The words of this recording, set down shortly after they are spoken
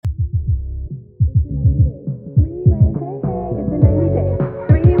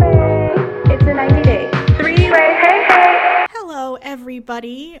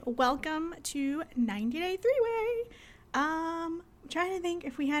everybody. Welcome to 90 Day Three-Way. I'm trying to think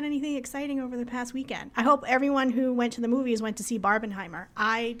if we had anything exciting over the past weekend. I hope everyone who went to the movies went to see Barbenheimer.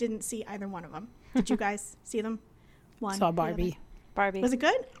 I didn't see either one of them. Did you guys see them? Saw Barbie. Barbie. Was it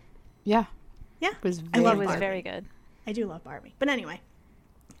good? Yeah. Yeah. It was very good. I do love Barbie. But anyway,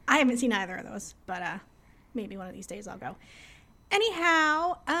 I haven't seen either of those, but maybe one of these days I'll go.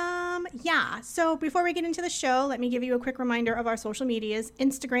 Anyhow, so before we get into the show, let me give you a quick reminder of our social medias: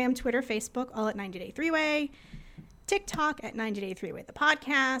 Instagram, Twitter, Facebook, all at 90 Day Three-Way, TikTok at 90 Day Three-Way, the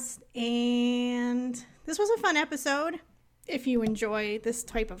podcast. And this was a fun episode. If you enjoy this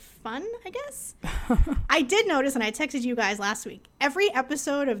type of fun, I guess. I did notice, and I texted you guys last week, every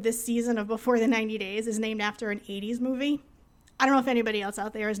episode of this season of Before the 90 Days is named after an 80s movie. I don't know if anybody else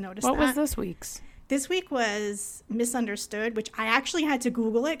out there has noticed that. What was this week's? This week was Misunderstood, which I actually had to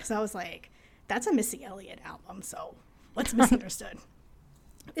Google it because I was like, that's a Missy Elliott album, so what's Misunderstood?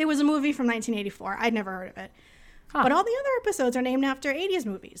 It was a movie from 1984. I'd never heard of it. Huh. But all the other episodes are named after 80s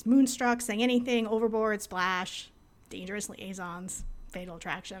movies. Moonstruck, Say Anything, Overboard, Splash, Dangerous Liaisons, Fatal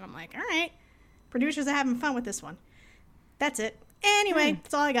Attraction. I'm like, all right, producers are having fun with this one. That's it. Anyway,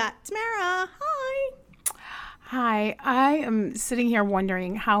 that's all I got. Tamara, hi. Hi, I am sitting here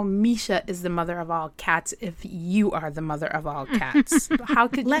wondering how Misha is the mother of all cats if you are the mother of all cats. How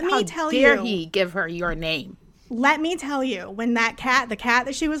dare he give her your name? Let me tell you, when the cat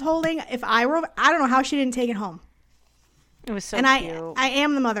that she was holding, I don't know how she didn't take it home. It was so cute. I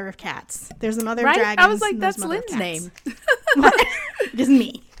am the mother of cats. There's the mother of dragons. I was like, that's Lynn's name. It is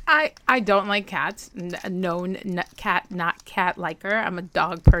me. I don't like cats. Not cat liker. I'm a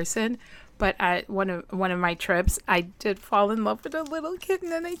dog person. But at one of my trips, I did fall in love with a little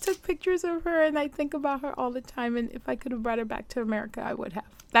kitten, and I took pictures of her, and I think about her all the time. And if I could have brought her back to America, I would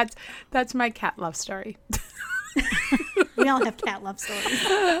have. That's my cat love story. We all have cat love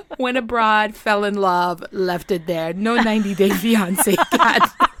stories. Went abroad, fell in love, left it there. No 90-day fiance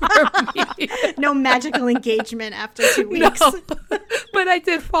cat for me. No magical engagement after 2 weeks. No. But I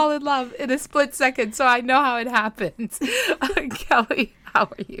did fall in love in a split second, so I know how it happens. Kelly, how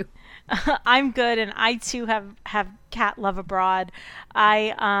are you? I'm good, and I too have cat love abroad.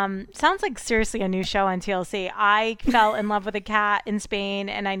 I sounds like seriously a new show on TLC. I fell in love with a cat in Spain,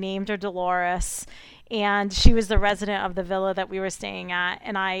 and I named her Dolores, and she was the resident of the villa that we were staying at,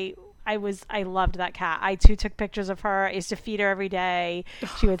 and I loved that cat. I too took pictures of her. I used to feed her every day.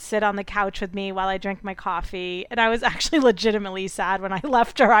 She would sit on the couch with me while I drank my coffee. And I was actually legitimately sad when I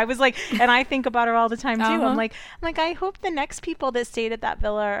left her. I was like, and I think about her all the time too. I'm like, I hope the next people that stayed at that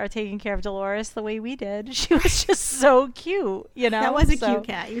villa are taking care of Dolores the way we did. She was just so cute, you know. That was a cute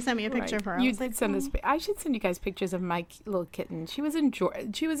cat. You sent me a picture of her. You did send us. I should send you guys pictures of my little kitten. She was in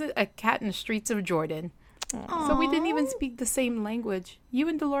She was a cat in the streets of Jordan. Aww. So we didn't even speak the same language. You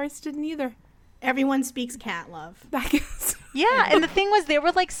and Dolores didn't either. Everyone speaks cat love. Yeah, and the thing was, there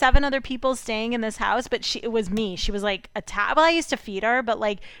were like 7 other people staying in this house, but it was me. She was like attached. Well, I used to feed her, but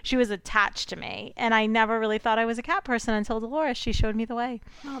like she was attached to me, and I never really thought I was a cat person until Dolores. She showed me the way.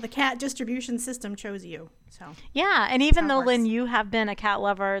 Oh, the cat distribution system chose you. So yeah, and even though Lynn, you have been a cat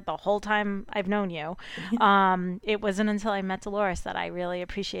lover the whole time I've known you, it wasn't until I met Dolores that I really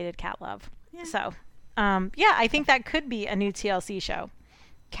appreciated cat love. Yeah. So. I think that could be a new TLC show.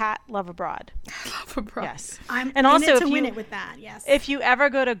 Cat Love Abroad. Love Abroad. Yes. I'm in it to win it with that, yes. If you ever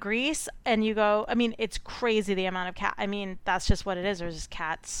go to Greece and you go, I mean, it's crazy the amount of cat. I mean, that's just what it is. There's just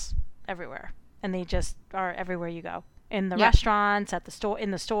cats everywhere. And they just are everywhere you go. In the restaurants, at the store,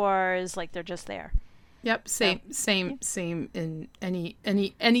 in the stores, like they're just there. Yep, same in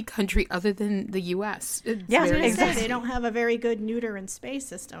any country other than the U.S. Exactly. They don't have a very good neuter and space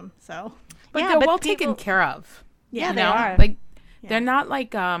system, so. But they're well taken care of. Yeah, they are. Like they're not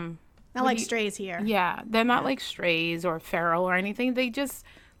like not like strays here. Yeah, they're not like strays or feral or anything. They just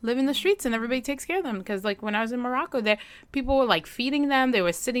live in the streets and everybody takes care of them. Because like when I was in Morocco, there people were like feeding them. They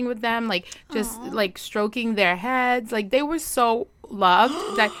were sitting with them, like just like stroking their heads. Like they were so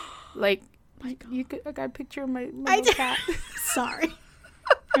loved that like. I got a picture of my little cat. Sorry.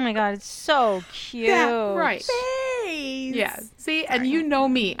 Oh my God, it's so cute. Yeah, right. Face. Yeah. See, and you know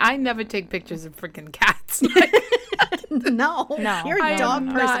me. I never take pictures of freaking cats. No. You're a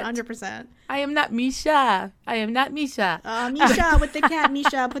dog person, 100%. I am not Misha. Misha with the cat,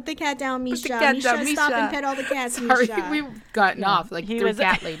 Misha. Put the cat down, Misha. Misha, stop and pet all the cats, Sorry, Misha. we've gotten off like 3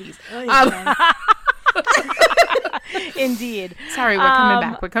 cat ladies. Indeed. Sorry,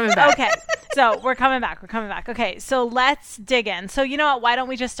 we're coming back. Okay, so we're coming back. Okay, so let's dig in. So you know what? Why don't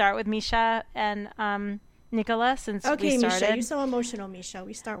we just start with Misha and Nicola, since Okay, we started. Misha, you're so emotional, Misha.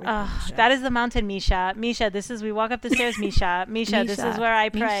 We start with Misha. That is the mountain, Misha. Misha, this is, we walk up the stairs, Misha. Misha, this is where I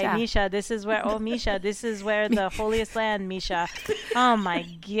pray. Misha, this is where, Misha, this is where the holiest land, Misha. Oh my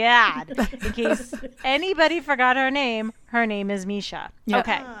God. In case anybody forgot her name is Misha. Yep.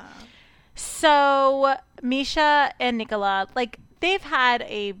 Okay. So Misha and Nicola, like, they've had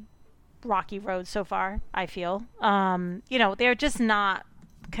a rocky road so far, I feel. They're just not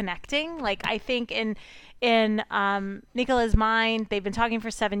connecting. Like, I think in Nicola's mind, they've been talking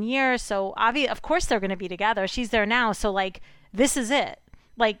for 7 years, so of course they're going to be together. She's there now, so like, this is it.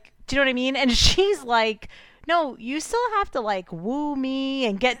 Like, do you know what I mean? And she's like, no, you still have to like woo me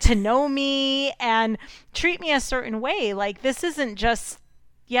and get to know me and treat me a certain way. Like, this isn't just,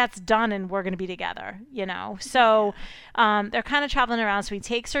 yeah, it's done and we're going to be together, So they're kind of traveling around. So he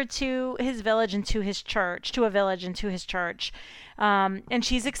takes her to his village and to his church, and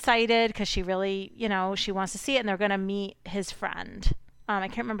she's excited because she really, she wants to see it, and they're going to meet his friend. I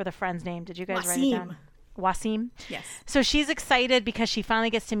can't remember the friend's name. Did you guys write it down? Wasim? Yes. So she's excited because she finally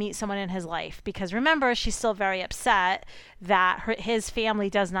gets to meet someone in his life. Because remember, she's still very upset that his family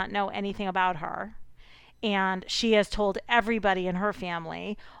does not know anything about her. And she has told everybody in her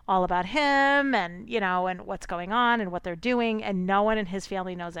family all about him and, and what's going on and what they're doing. And no one in his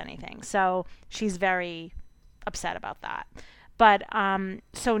family knows anything. So she's very upset about that. But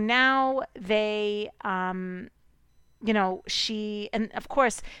so now they, she, and of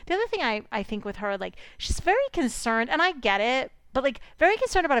course, the other thing I think with her, like, she's very concerned, and I get it, but like very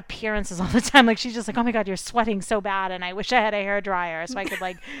concerned about appearances all the time. Like, she's just like, oh my God, you're sweating so bad, and I wish I had a hairdryer so I could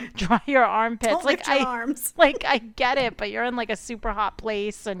like dry your armpits. Don't lift your arms. Like, I get it, but you're in like a super hot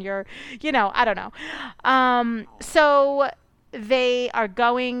place, and you're, I don't know. So they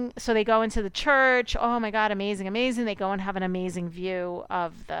go into the church. Oh my God, amazing. They go and have an amazing view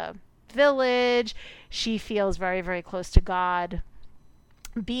of the village. She feels very, very close to God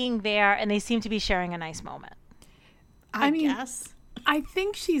being there, and they seem to be sharing a nice moment. I guess. I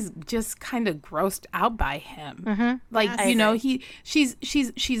think she's just kind of grossed out by him. Mm-hmm. Like, yes,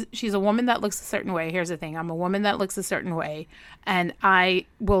 she's a woman that looks a certain way. Here's the thing. I'm a woman that looks a certain way, and I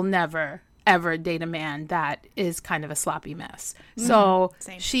will never ever date a man that is kind of a sloppy mess. Mm-hmm. So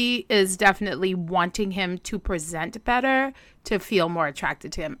she is definitely wanting him to present better, to feel more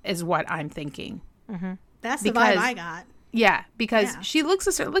attracted to him, is what I'm thinking. Mm-hmm. That's the vibe I got. Yeah, because she looks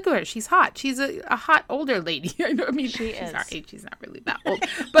a certain, look at her, she's hot. She's a hot older lady. I know, I mean, she's our age, she's not really that old,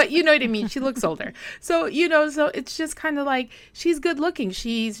 but you know what I mean? She looks older. So, so it's just kind of like, she's good looking.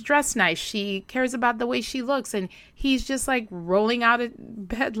 She's dressed nice. She cares about the way she looks. And he's just like rolling out of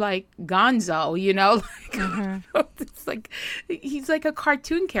bed like Gonzo, Like, mm-hmm. It's like, he's like a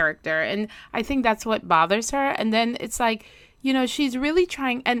cartoon character. And I think that's what bothers her. And then it's like, she's really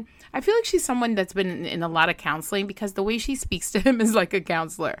trying, and I feel like she's someone that's been in a lot of counseling, because the way she speaks to him is like a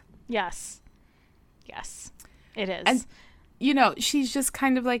counselor. Yes, it is. And, she's just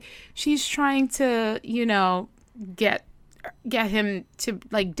kind of like, she's trying to, get him to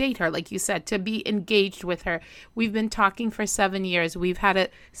like date her, like you said, to be engaged with her. We've been talking for 7 years. We've had a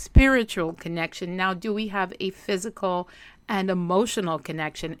spiritual connection. Now, do we have a physical and emotional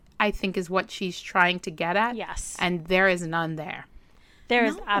connection? I think is what she's trying to get at. Yes. And there is none there. There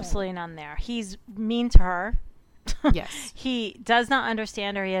is absolutely none there. He's mean to her. Yes. He does not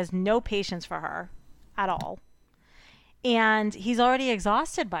understand her. He has no patience for her at all. And he's already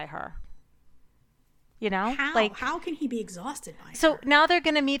exhausted by her. How can he be exhausted by her? So now they're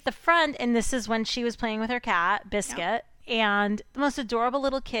going to meet the friend, and this is when she was playing with her cat, Biscuit, and the most adorable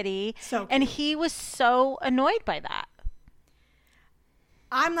little kitty. So cute. And he was so annoyed by that.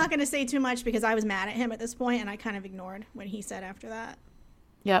 I'm not going to say too much because I was mad at him at this point, and I kind of ignored what he said after that.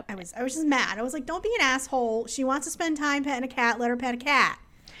 Yep. I was just mad. I was like, don't be an asshole. She wants to spend time petting a cat. Let her pet a cat.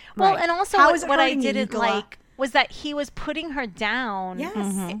 Well, Right. and also what I didn't like was that he was putting her down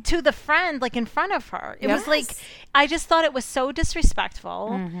to the friend, like in front of her. It was like, I just thought it was so disrespectful.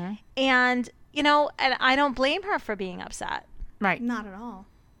 Mm-hmm. And, and I don't blame her for being upset. Right. Not at all.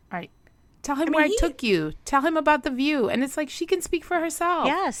 Right. Tell him where I took you. Tell him about the view. And it's like, she can speak for herself.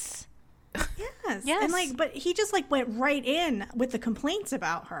 Yes. Yes. Yes. And like, but he just like went right in with the complaints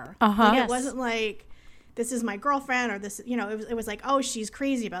about her. Uh-huh. Like, Yes. it wasn't like, this is my girlfriend, or this, it was like, oh, she's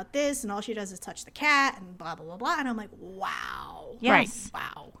crazy about this, and all she does is touch the cat and blah, blah, blah, blah. And I'm like, wow. Yes.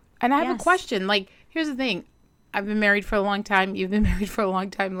 Wow. And I have Yes. a question. Like, here's the thing. I've been married for a long time. You've been married for a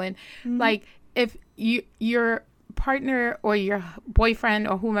long time, Lynn. Mm-hmm. Like, if your partner or your boyfriend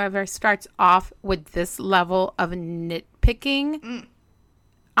or whomever starts off with this level of nitpicking,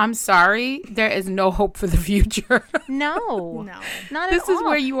 I'm sorry, there is no hope for the future. No, No. not This at all. is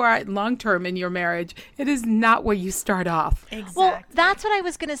where you are long term in your marriage. It is not where you start off. Exactly. Well, that's what I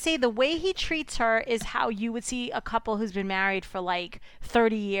was going to say. The way he treats her is how you would see a couple who's been married for like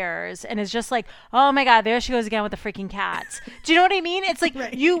 30 years and is just like, oh my God, there she goes again with the freaking cats. Do you know what I mean? It's like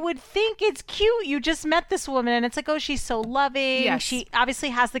Right. you would think it's cute. You just met this woman and it's like, oh, she's so loving. Yes. She obviously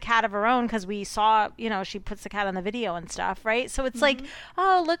has the cat of her own because we saw, she puts the cat on the video and stuff, right? So it's like,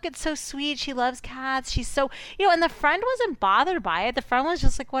 oh, look, it's so sweet. She loves cats. She's so, and the friend wasn't bothered by it. The friend was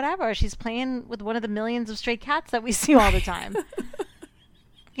just like, whatever. She's playing with one of the millions of stray cats that we see all the time.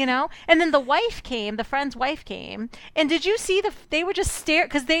 And then the friend's wife came, and did you see they were just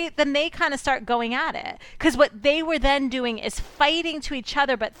because they kind of start going at it, because what they were then doing is fighting to each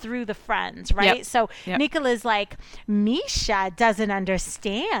other, but through the friends, right? Yep. So Yep. Nicola's like, Misha doesn't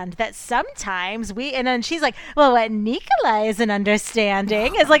understand that sometimes and then she's like, well, what Nicola isn't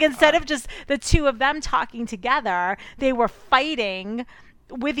understanding is like, instead of just the two of them talking together, they were fighting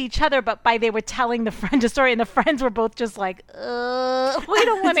with each other, but they were telling the friend a story, and the friends were both just like, we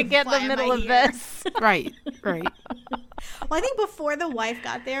don't want to get in the Why am middle I of here? this. Right. Well, I think before the wife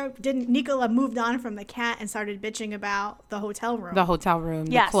got there, didn't Nicola moved on from the cat and started bitching about the hotel room? The hotel room,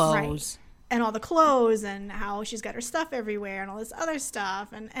 Yes. the clothes. And all the clothes and how she's got her stuff everywhere and all this other stuff.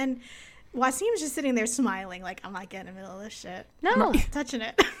 And Wasim's just sitting there smiling like, I'm not getting in the middle of this shit. No. I'm not touching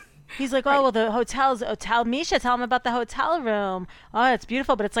it. He's like, oh, well, the hotel, Misha, tell him about the hotel room. Oh, it's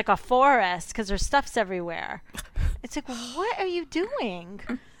beautiful, but it's like a forest because their stuff's everywhere. It's like, what are you doing?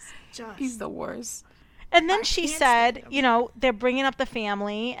 Just, He's the worst. And then I she can't said, stand they're bringing up the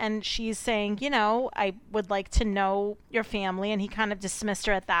family, and she's saying, I would like to know your family, and he kind of dismissed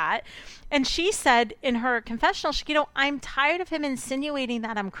her at that. And she said in her confessional, I'm tired of him insinuating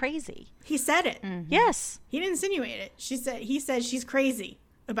that I'm crazy. he said it. Yes. He didn't insinuate it. He said she's crazy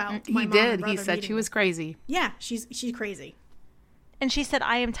about He my mom and did. He brother said meeting she was them. crazy. Yeah, she's crazy. And she said,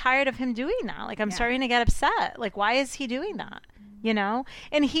 I am tired of him doing that. Like, I'm Yeah. starting to get upset. Like, why is he doing that?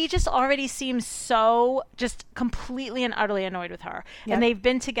 And he just already seems so just completely and utterly annoyed with her. Yep. And they've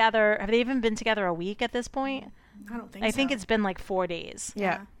been together. Have they even been together a week at this point? I don't think I so. think it's been like 4 days.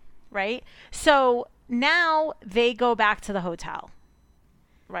 Yeah. Right? So now they go back to the hotel.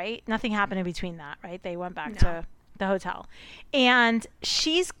 Right? Nothing happened in between that, right? They went back No. to the hotel. And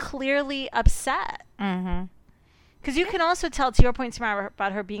she's clearly upset. Mm-hmm. Because you can also tell, to your point, Samara,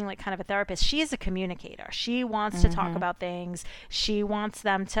 about her being like kind of a therapist, she is a communicator. She wants to talk about things. She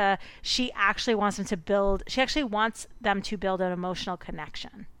actually wants them to build an emotional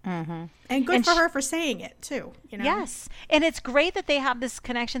connection. Mm-hmm. And good and for her for saying it too. Yes. And it's great that they have this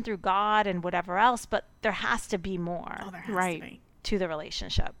connection through God and whatever else, but there has to be more Oh, there has Right. to be. to the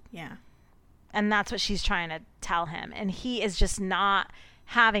relationship. Yeah. And that's what she's trying to tell him. And he is just not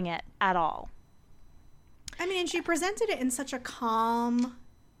having it at all. I mean, and she presented it in such a calm,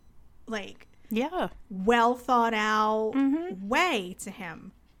 like, Yeah. well thought out Mm-hmm. way to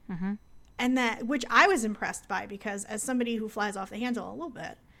him. Mm-hmm. And which I was impressed by, because as somebody who flies off the handle a little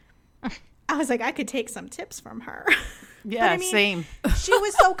bit, I was like, I could take some tips from her. Yeah, But I mean, same. She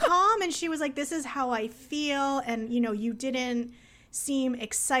was so calm, and she was like, this is how I feel. And, you didn't seem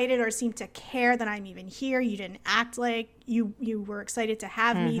excited or seem to care that I'm even here. You didn't act like you were excited to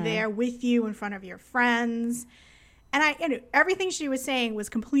have me there with you in front of your friends. And everything she was saying was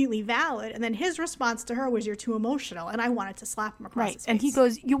completely valid. And then his response to her was, you're too emotional. And I wanted to slap him across Right. his face. And he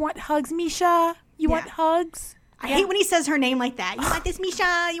goes, you want hugs, Misha? You want Yeah. hugs? I hate when he says her name like that. You want this,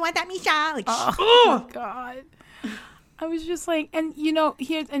 Misha? You want that, Misha? Like, Oh, God. I was just like, and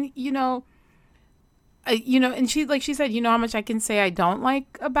here's, and and she said, how much I can say I don't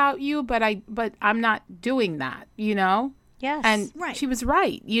like about you, but I'm not doing that, Yes. And Right. she was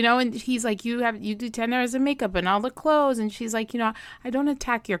right, and he's like, you do 10 hours of makeup and all the clothes. And she's like, I don't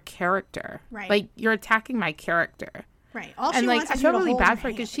attack your character. Right. Like, you're attacking my character. right. All And she like, wants I is felt you to really hold bad her for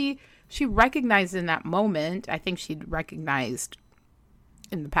her because hand. she recognized in that moment, I think she'd recognized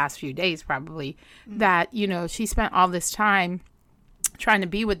in the past few days probably, that, she spent all this time trying to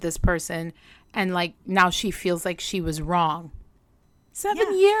be with this person, and like now she feels like she was wrong.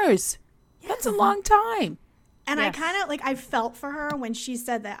 7 years. That's a long time. And Yes. I kind of I felt for her when she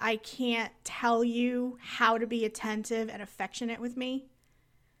said that I can't tell you how to be attentive and affectionate with me.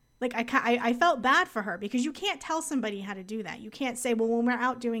 Like, I felt bad for her, because you can't tell somebody how to do that. You can't say, well, when we're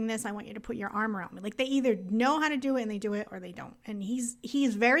out doing this, I want you to put your arm around me. Like, they either know how to do it and they do it, or they don't. And he's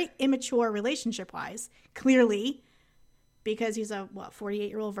very immature relationship wise, clearly, because he's a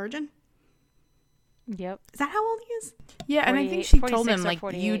 48-year-old virgin. Yep. Is that how old he is? Yeah, and I think 48, she told 46 him or like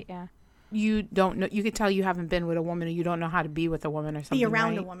 48, you yeah. you don't know. You could tell you haven't been with a woman, or you don't know how to be with a woman, or something. Be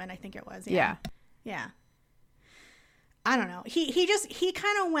around right? a woman, I think it was. Yeah. Yeah. I don't know. He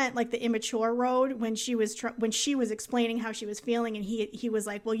kind of went like the immature road when she was explaining how she was feeling, and he was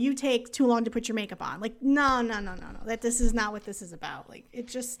like, "Well, you take too long to put your makeup on." Like, no. That this is not what this is about. Like,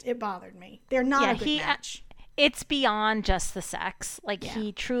 it bothered me. They're not a good match. It's beyond just the sex. Like,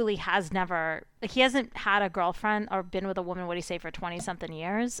 he truly has never, like, he hasn't had a girlfriend or been with a woman, what do you say, for 20-something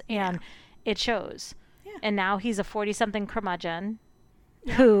years. And it shows. Yeah. And now he's a 40-something curmudgeon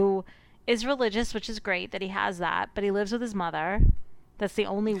who is religious, which is great that he has that. But he lives with his mother. That's the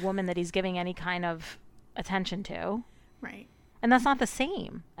only woman that he's giving any kind of attention to. Right. And that's not the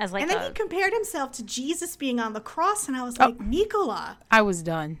same as like. And then he compared himself to Jesus being on the cross. And I was like, Nicola. I was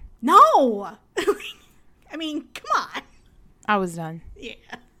done. No. I mean, come on. I was done. Yeah.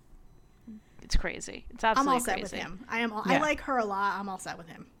 It's crazy. It's absolutely crazy. I'm all set with him. I like her a lot. I'm all set with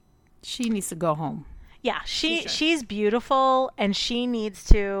him. She needs to go home. Yeah, she's beautiful, and she needs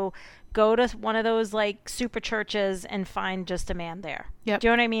to go to one of those like super churches and find just a man there. Yep. Do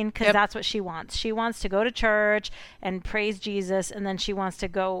you know what I mean? Because that's what she wants. She wants to go to church and praise Jesus, and then she wants to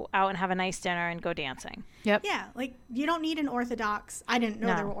go out and have a nice dinner and go dancing. Yep. Yeah, like you don't need an Orthodox. I didn't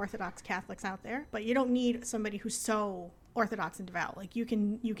know there were Orthodox Catholics out there, but you don't need somebody who's so Orthodox and devout. Like you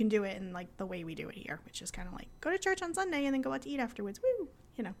can do it in like the way we do it here, which is kind of like go to church on Sunday and then go out to eat afterwards. Woo,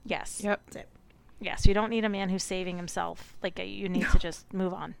 you know. Yes. Yep. That's it. Yes, you don't need a man who's saving himself. Like you need to just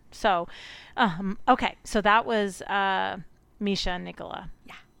move on. So, okay. So that was Misha and Nicola.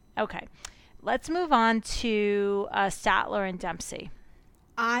 Yeah. Okay. Let's move on to Statler and Dempsey.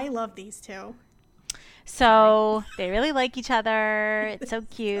 I love these two. So they really like each other. It's so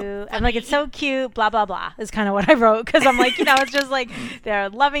cute. I'm like, it's so cute, blah, blah, blah, is kind of what I wrote. Because I'm like, it's just like, they're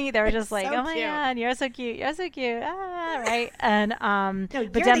loving you. They're just like, so oh my God, you're so cute. You're so cute. Ah, right. And, no,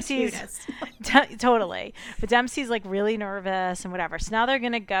 but Dempsey's, totally. But Dempsey's like really nervous and whatever. So now they're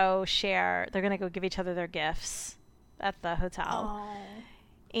going to go give each other their gifts at the hotel. Oh.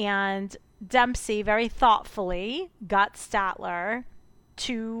 And Dempsey very thoughtfully got Statler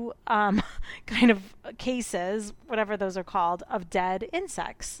two kind of cases, whatever those are called, of dead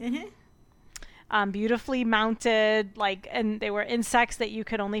insects. Mm-hmm. Beautifully mounted, and they were insects that you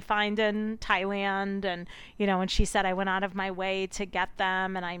could only find in Thailand. And, and she said, I went out of my way to get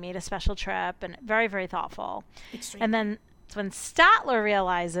them, and I made a special trip, and very, very thoughtful. Extremely. And then it's when Statler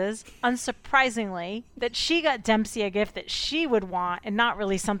realizes, unsurprisingly, that she got Dempsey a gift that she would want and not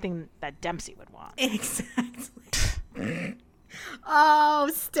really something that Dempsey would want. Exactly. Oh,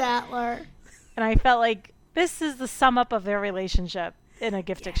 Statler. And I felt like this is the sum up of their relationship in a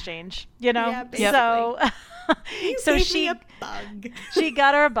gift exchange, Yeah, basically. So she a bug. She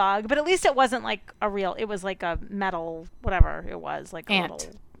got her a bug, but at least it wasn't like a real, it was like a metal, whatever it was, like ant.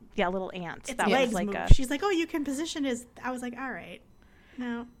 A little ant. Its that legs was like move. She's like, oh, you can position his, I was like, all right.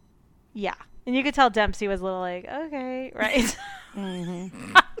 No. Yeah. And you could tell Dempsey was a little like, okay, right?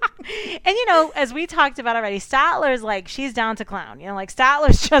 Mm-hmm. And, as we talked about already, Statler's like, she's down to clown.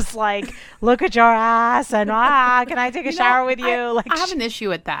 Statler's just like, look at your ass and, can I take a shower with you? I have an issue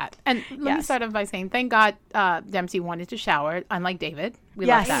with that. And let me start off by saying, thank God Dempsey wanted to shower, unlike David. We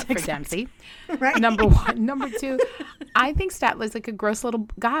love that for Dempsey. Right. Number one. Number two, I think Statler's like a gross little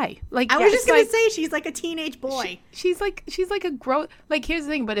guy. Like I was just going to say, she's like a teenage boy. She's like a gross, here's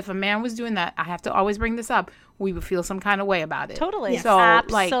the thing, but if a man was doing that, I have to always bring this up, we would feel some kind of way about it. Totally. So,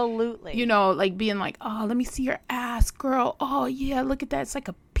 absolutely. Being like, oh, let me see your ass, girl. Oh, yeah, look at that. It's like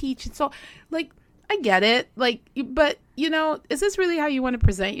a peach. It's so, I get it. But, is this really how you want to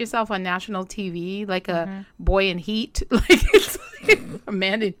present yourself on national TV? Like a boy in heat? It's like a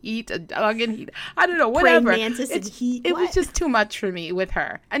man in heat, a dog in heat. I don't know, whatever. Praying mantis in heat. It was just too much for me with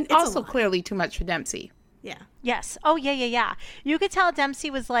her. And it's also clearly too much for Dempsey. Yeah. Yes. Oh, yeah. You could tell Dempsey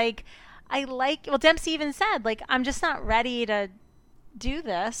was like, Dempsey even said, I'm just not ready to do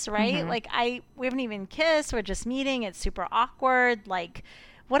this, right? Mm-hmm. We haven't even kissed. We're just meeting. It's super awkward.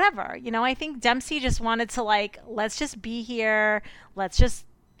 Whatever. I think Dempsey just wanted to let's just be here. Let's just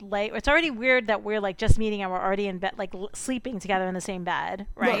it's already weird that we're just meeting and we're already in bed, sleeping together in the same bed,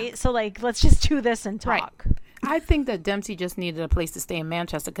 right? Yeah. So let's just do this and talk. Right. I think that Dempsey just needed a place to stay in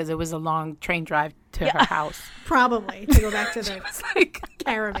Manchester because it was a long train drive to her house. Probably to go back to the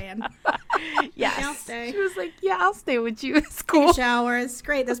caravan. Yes. I'll stay. She was like, yeah, I'll stay with you. It's cool. Showers.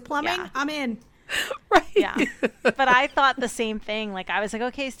 Great. There's plumbing. Yeah. I'm in. Right. Yeah. But I thought the same thing. I was like,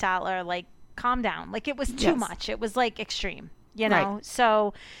 okay, Statler, calm down. It was too much. It was extreme. Right.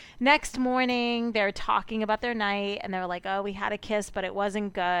 So next morning they're talking about their night and they're like, oh, we had a kiss, but it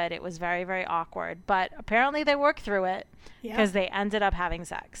wasn't good. It was very, very awkward. But apparently they worked through it because they ended up having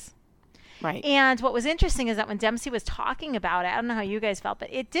sex. Right. And what was interesting is that when Dempsey was talking about it, I don't know how you guys felt, but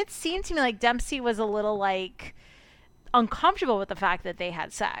it did seem to me like Dempsey was a little like uncomfortable with the fact that they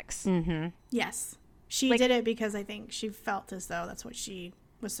had sex. Mm-hmm. Yes. She did it because I think she felt as though that's what she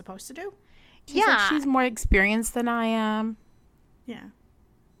was supposed to do. She's like, she's more experienced than I am. Yeah.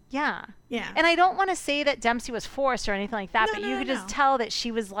 Yeah. Yeah. And I don't want to say that Dempsey was forced or anything like that, but you could just no. tell that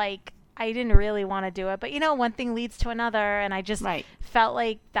she was like, I didn't really want to do it. But, one thing leads to another. And I just felt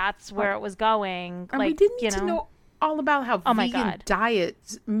like that's where it was going. And like, we didn't need to know all about how vegan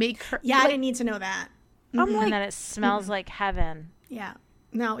diets make her. Yeah, I didn't need to know that. I'm like, and that it smells like heaven. Yeah.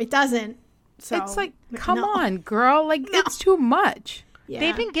 No, it doesn't. So it's like, come on, girl. Like, it's too much. Yeah.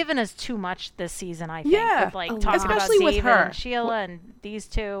 They've been giving us too much this season, I think. Yeah. With, like, Oh, talking especially about with David her. and Sheila and these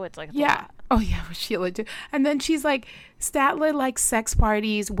two. It's like, it's a Yeah. lot. Oh, yeah, with Sheila, too. And then she's like, Statler likes sex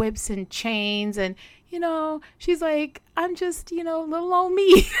parties, whips and chains. And, she's like, I'm just, little old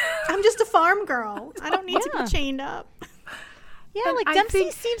me. I'm just a farm girl. I don't need to be chained up. Yeah, And like I Dempsey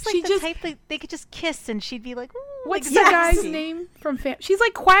think seems she like the just- type that they could just kiss and she'd be like, ooh, What's like, the guy's sexy. name from She's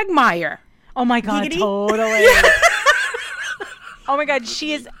like Quagmire. Oh my God, Giggity? totally. Oh my God,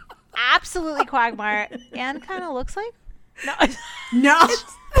 she is absolutely Quagmire and kind of looks like. No. No.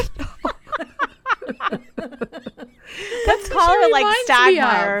 Let's call her like reminds me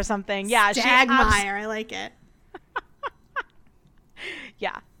Stagmire of. or something. Yeah, Stagmire. I like it.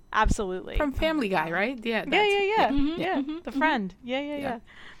 Yeah, absolutely. From Family Guy, right? Yeah. Yeah. Mm-hmm. Yeah, the friend. Yeah.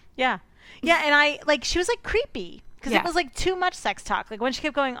 And I like she was like creepy because it was like too much sex talk. Like when she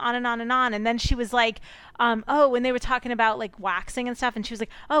kept going on and on and on, and then she was like, when they were talking about like waxing and stuff, and she was like,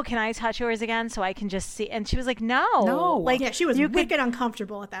 oh, can I touch yours again so I can just see? And she was like, no, like Yeah, she was you wicked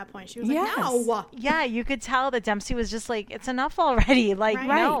uncomfortable at that point. She was Yes. like, no. Yeah, you could tell that Dempsey was just like, it's enough already. Like, Right.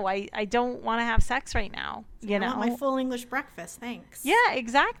 no, I don't want to have sex right now. You I know? want my full English breakfast. Thanks. Yeah,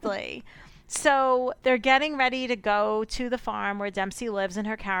 exactly. So they're getting ready to go to the farm where Dempsey lives in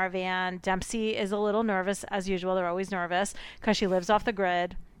her caravan. Dempsey is a little nervous, as usual. They're always nervous because she lives off the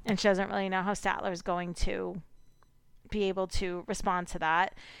grid and she doesn't really know how Statler is going to be able to respond to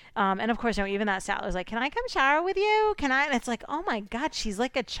that. And of course, even that Statler's like, can I come shower with you? Can I? And it's like, oh my God, she's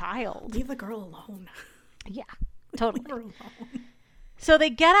like a child. Leave the girl alone. Yeah, totally. Leave her alone. So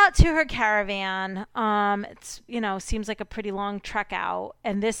they get out to her caravan. It's, seems like a pretty long trek out.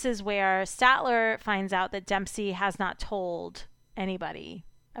 And this is where Statler finds out that Dempsey has not told anybody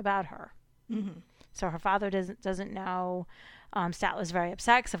about her. Mm-hmm. So her father doesn't know. Statler's very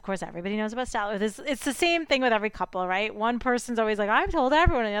upset because, of course, everybody knows about Statler. It's the same thing with every couple, right? One person's always like, I've told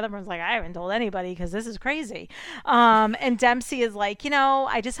everyone. And the other person's like, I haven't told anybody because this is crazy. And Dempsey is like,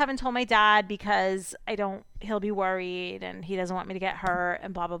 I just haven't told my dad because he'll be worried and he doesn't want me to get hurt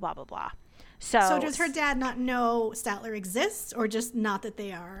and blah, blah, blah, blah, blah. So does her dad not know Statler exists or just not that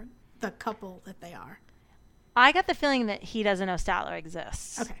they are the couple that they are? I got the feeling that he doesn't know Statler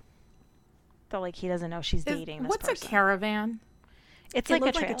exists. Okay. That like he doesn't know she's dating this What's person. a caravan? It's It like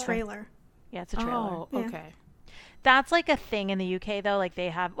looked a trailer. like a trailer. Yeah, it's a trailer. Oh, Yeah. okay. That's like a thing in the UK though. Like they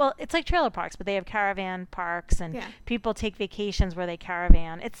have, it's like trailer parks, but they have caravan parks and Yeah. people take vacations where they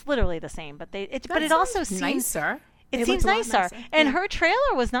caravan. It's literally the same, but it also seems nicer. It It seems looked a lot nicer. nicer. And Yeah. her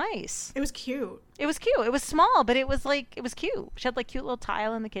trailer was nice. It was cute. It was cute. It was small, but it was cute. She had like cute little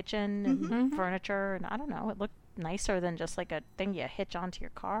tile in the kitchen and furniture, and I don't know, it looked nicer than just like a thing you hitch onto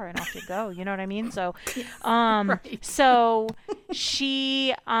your car and off you go. You know what I mean? So, Right. so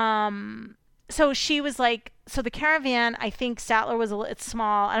she was like, so the caravan, I think Statler was it's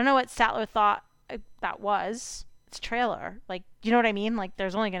small. I don't know what Statler thought that was. It's a trailer. Like, you know what I mean? Like,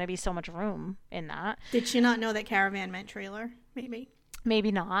 there's only going to be so much room in that. Did she not know that caravan meant trailer? Maybe.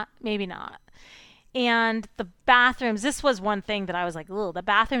 Maybe not. And the bathrooms, this was one thing that I was like, ooh, the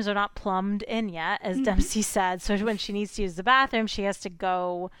bathrooms are not plumbed in yet, as Dempsey said. So when she needs to use the bathroom, she has to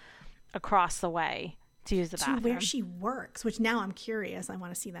go across the way to use the To bathroom. where she works, which now I'm curious. I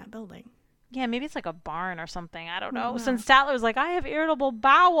want to see that building. Yeah, maybe it's like a barn or something. I don't know. wow. Since Statler was like, I have irritable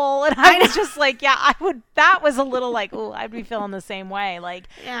bowel. And I was just like, yeah, I would. That was a little like, ooh, I'd be feeling the same way. Like,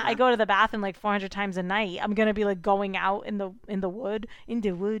 Yeah. I go to the bathroom like 400 times a night. I'm going to be like going out in the wood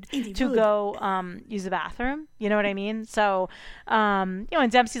to go use the bathroom. You know what I mean? So, and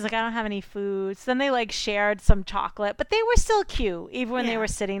Dempsey's like, I don't have any food. So then they like shared some chocolate, but they were still cute, even when they Yeah. were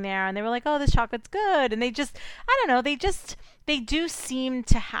sitting there and they were like, oh, this chocolate's good. And they just, I don't know, they do seem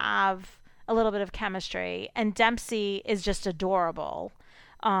to have a little bit of chemistry, and Dempsey is just adorable.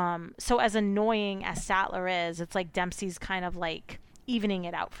 So as annoying as Statler is, it's like Dempsey's kind of like evening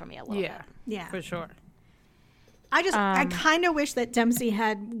it out for me a little bit. Yeah. For sure. I kind of wish that Dempsey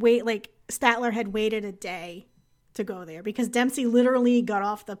had Statler had waited a day to go there because Dempsey literally got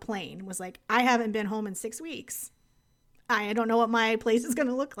off the plane, was like, I haven't been home in 6 weeks. I don't know what my place is going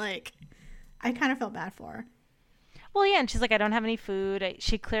to look like. I kind of felt bad for her. Well, yeah, and she's like, I don't have any food.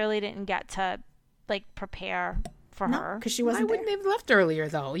 She clearly didn't get to, like, prepare for her. Because she wasn't Why wouldn't they have left earlier,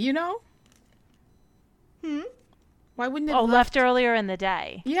 though, you know? Why wouldn't they have left earlier in the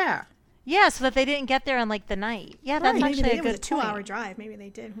day. Yeah. Yeah, so that they didn't get there in, like, the night. Yeah, that's actually a good point. It was a 2-hour drive. Maybe they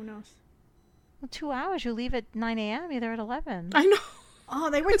did. Who knows? Well, 2 hours. You leave at 9 a.m., you're there at 11. I know. Oh,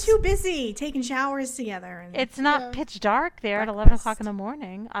 they were too busy taking showers together. And it's not pitch dark there at 11 o'clock in the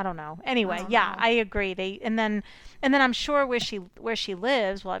morning. I don't know. Anyway, I agree. And then I'm sure where she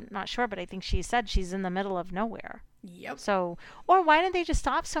lives. Well, I'm not sure, but I think she said she's in the middle of nowhere. Yep. So, or why didn't they just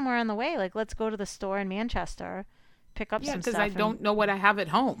stop somewhere on the way? Like, let's go to the store in Manchester, pick up some stuff. Yeah, because I don't know what I have at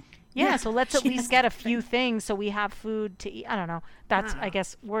home. Yeah, so let's at least get a few things so we have food to eat. I don't know. That's, I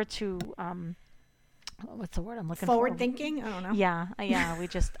guess, we're too what's the word I'm looking for? Forward thinking? I don't know. Yeah. We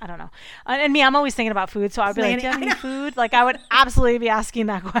just, I don't know. And me, I'm always thinking about food. So I'd be like, do you have any food? Like, I would absolutely be asking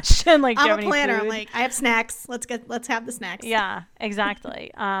that question. Like, do you have any food? I'm a planner. I'm like, I have snacks. Let's have the snacks. Yeah, exactly.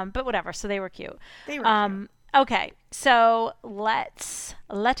 But whatever. So they were cute. They were cute. Okay, so let's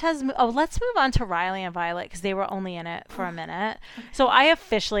move on to Riley and Violet because they were only in it for a minute. So I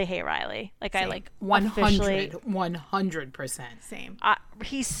officially hate Riley. Like Same. I like 100%. Same.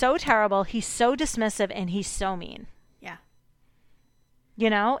 He's so terrible. He's so dismissive, and he's so mean. Yeah. You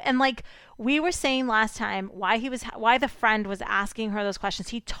know, and like we were saying last time, why the friend was asking her those questions.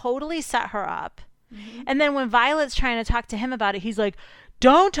 He totally set her up, and then when Violet's trying to talk to him about it, he's like,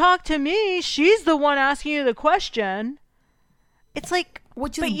 don't talk to me. She's the one asking you the question. It's like,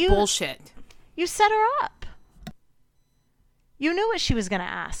 which is bullshit. You set her up. You knew what she was going to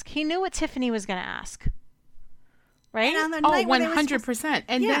ask. He knew what Tiffany was going to ask. Right? And on the night 100%.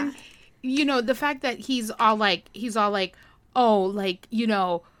 And then, you know, the fact that he's all like, oh, like, you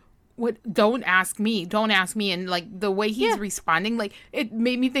know, what? Don't ask me. And like the way he's responding, like it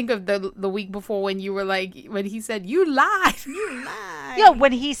made me think of the week before when you were like, when he said, you lied. Yeah,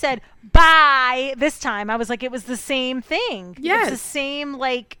 when he said bye this time, I was like, it was the same thing. Yes. It's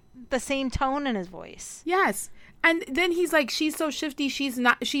the same tone in his voice. Yes. And then he's like, she's so shifty. She's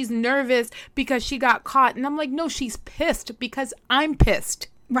nervous because she got caught. And I'm like, no, she's pissed because I'm pissed.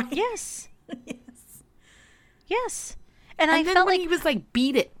 Right. Yes. Yes. And I felt like he was like,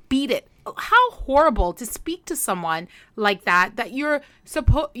 beat it. How horrible to speak to someone like that you're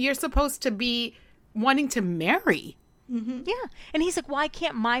supposed to be wanting to marry. Mm-hmm. Yeah. And he's like, why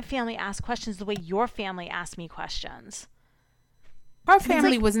can't my family ask questions the way your family asked me questions? Our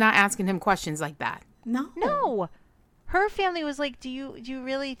family was not asking him questions like that. No. Her family was like, do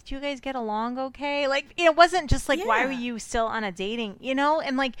you guys get along okay? Like, it wasn't just like, why are you still on a dating, you know?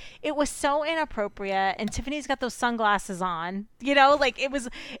 And like, it was so inappropriate. And Tiffany's got those sunglasses on, you know, like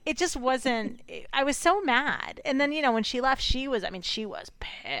it just wasn't, I was so mad. And then, you know, when she left, she was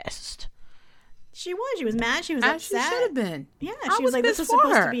pissed. She was mad. She was upset. She should have been. Yeah. She was like, this was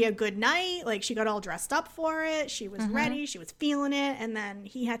supposed to be a good night. Like, she got all dressed up for it. She was ready. She was feeling it. And then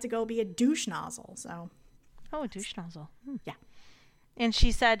he had to go be a douche nozzle. So. Oh, a douche nozzle. Yeah. And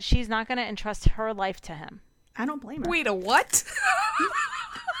she said she's not going to entrust her life to him. I don't blame her. Wait, a what?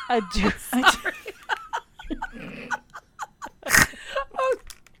 A douche. Oh,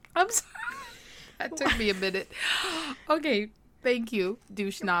 I'm sorry. That took me a minute. Okay. Thank you.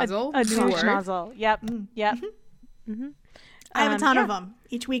 Douche nozzle. A douche nozzle. Yep. Yep. Mm-hmm. I have a ton of them.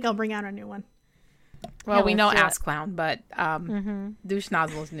 Each week I'll bring out a new one. Well, we know ass clown, but douche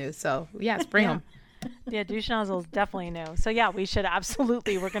nozzle is new. So, yes, bring them. Yeah, douche nozzle is definitely new. So, yeah, we should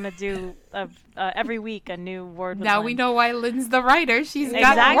absolutely. We're going to do every week a new word with Now Lynn. we know why Lynn's the writer. She's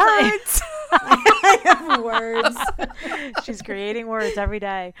got words. I have words. She's creating words every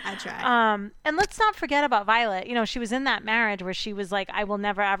day. I try. And let's not forget about Violet. You know, she was in that marriage where she was like, I will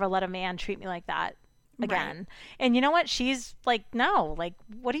never, ever let a man treat me like that again. Right. And you know what? She's like, no, like,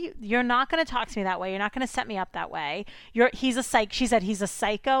 you're not going to talk to me that way. You're not going to set me up that way. She said he's a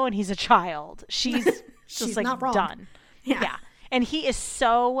psycho and he's a child. She's just like, not wrong. Done. Yeah. And he is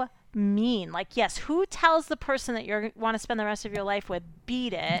so mean. Like, yes, who tells the person that you want to spend the rest of your life with,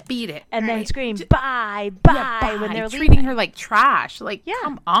 beat it, and then scream bye when they're treating leaving. her like trash. Like,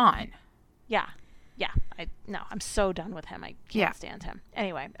 come on. Yeah. I'm so done with him. I can't stand him.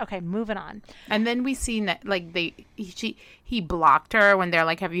 Anyway, okay, moving on. And then we see that, like, he blocked her when they're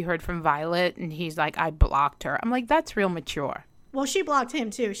like, have you heard from Violet? And he's like, I blocked her. I'm like, that's real mature. Well, she blocked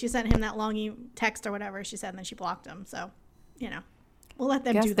him too. She sent him that long text or whatever she said, and then she blocked him. So, you know, we'll let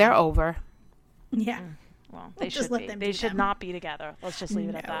them do that. They're over. Yeah. Well, they just should let be. them They be should them. not be together. Let's just leave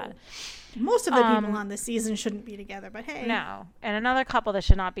it at that. Most of the people on this season shouldn't be together, but hey. No. And another couple that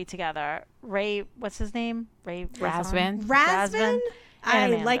should not be together. Ray, what's his name? Razvan. Razvan? I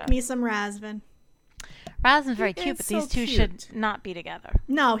Amanda. like me some Razvan. Razvan's very He cute, is but so these two cute. should not be together.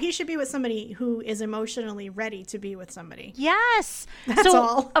 No, he should be with somebody who is emotionally ready to be with somebody. Yes. That's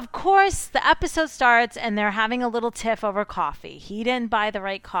all. Of course, the episode starts and they're having a little tiff over coffee. He didn't buy the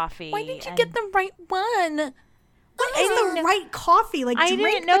right coffee. Why didn't you get the right one? What is the right coffee? Like, I drink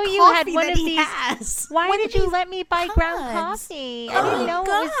didn't the know you had coffee one that of he these. has. Why One did of you these let me buy ground pods. coffee? I didn't know it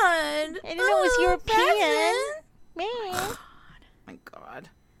was. I didn't know it was European. Man. My God.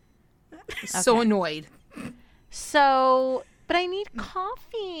 So annoyed. So, but I need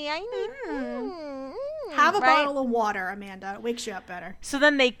coffee. I need. Have a right? bottle of water, Amanda. It wakes you up better. So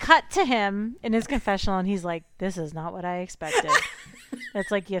then they cut to him in his confessional, and he's like, "This is not what I expected."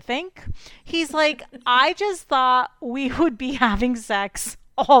 It's like, you think? He's like, "I just thought we would be having sex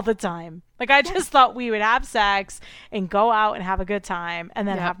all the time. Like, I just thought we would have sex and go out and have a good time and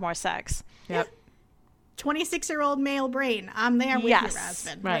then Yep. have more sex." Yep. 26-year-old male brain. I'm there with Yes.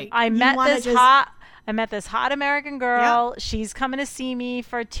 you, Razvan. Right. I you met wanna this just- hot American girl. She's coming to see me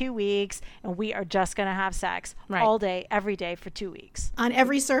for 2 weeks, and we are just gonna have sex Right. all day, every day for 2 weeks. on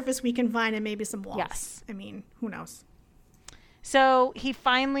every surface we can find and maybe some walls. Yes. I mean, who knows? So he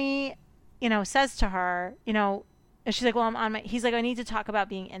finally, says to her, and she's like, "Well, I'm on my." He's like, "I need to talk about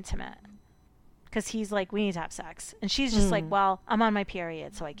being intimate," because he's like, "We need to have sex," and she's just like, "Well, I'm on my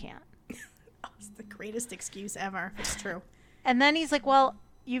period, so I can't." It's the greatest excuse ever. It's true. And then he's like, "Well,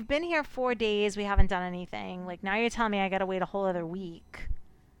 you've been here 4 days. We haven't done anything. Like, now you're telling me I got to wait a whole other week,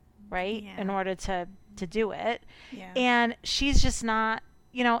 right, Yeah. in order to do it." Yeah. And she's just not,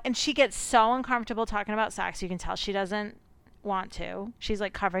 and she gets so uncomfortable talking about sex. You can tell she doesn't want to. She's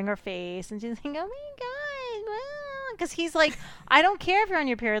like covering her face and she's like, "Oh my God." Because he's like, "I don't care if you're on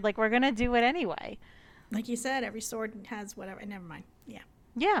your period. Like, we're going to do it anyway." Like you said, every sword has whatever. Never mind. Yeah.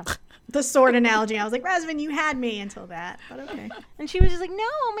 Yeah. The sword analogy. I was like, Razvan, you had me until that. But okay. And she was just like, "No,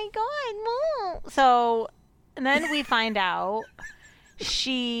 oh my God, no." So, and then we find out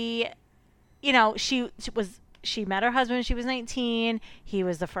she met her husband when she was 19. He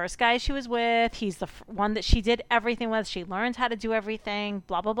was the first guy she was with. He's the one that she did everything with. She learned how to do everything,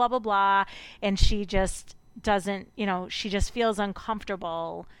 blah, blah, blah, blah, blah. And she just doesn't, she just feels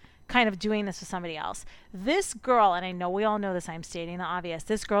uncomfortable kind of doing this with somebody else. This girl, and I know we all know this, I'm stating the obvious,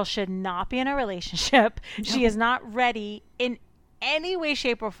 this girl should not be in a relationship. No. She is not ready in any way,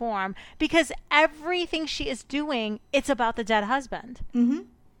 shape, or form, because everything she is doing, it's about the dead husband. Mm-hmm.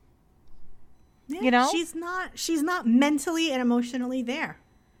 Yeah, You she's not mentally and emotionally there.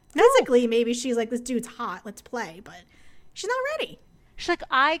 Physically, maybe she's like, this dude's hot, let's play, but she's not ready. She's like,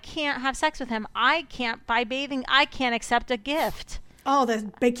 "I can't have sex with him. I can't buy bathing. I can't accept a gift." Oh, the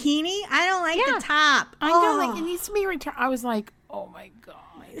bikini? I don't like Yeah. the top. I know, like, it needs to be returned. I was like, oh my God.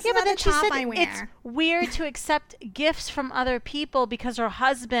 It's Yeah, not but then the she top said I wear. it's weird to accept gifts from other people because her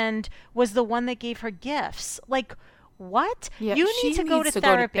husband was the one that gave her gifts. Like, what? Yeah, You she need to go needs to Go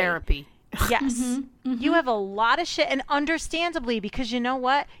to therapy. therapy. Yes. You have a lot of shit, and understandably, because you know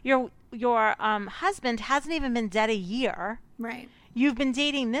what? Your husband hasn't even been dead a year. Right. You've been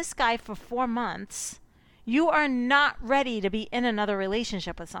dating this guy for 4 months. You are not ready to be in another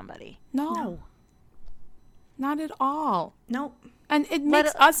relationship with somebody. No. Not at all. Nope. And it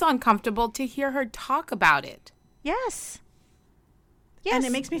makes us uncomfortable to hear her talk about it. Yes. Yes. And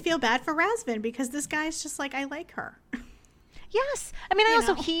it makes me feel bad for Razvan because this guy's just like, I like her. Yes. I mean, I know?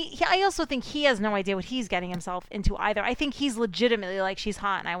 also think he has no idea what he's getting himself into either. I think he's legitimately like, she's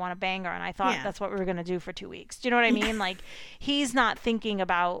hot and I want to bang her, and I thought that's what we were going to do for 2 weeks. Do you know what I mean? Like, he's not thinking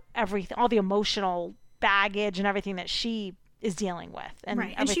about everything, all the emotional baggage and everything that she is dealing with. And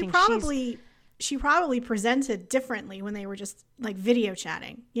right. And she probably presented differently when they were just like video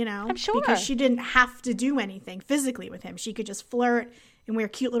chatting, I'm sure. Because she didn't have to do anything physically with him. She could just flirt and wear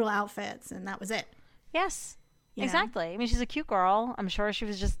cute little outfits, and that was it. Yes. You know? Exactly. I mean, she's a cute girl. I'm sure she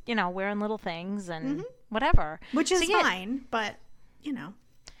was just, wearing little things and whatever. Which is fine, but, he's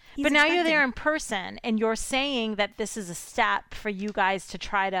But now you're expecting. there in person, and you're saying that this is a step for you guys to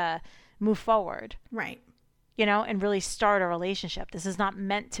try to move forward. Right. And really start a relationship. This is not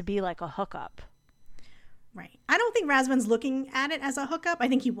meant to be like a hookup. Right. I don't think Razvan's looking at it as a hookup. I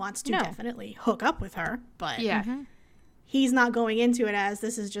think he wants to No. definitely hook up with her, but Yeah. he's not going into it as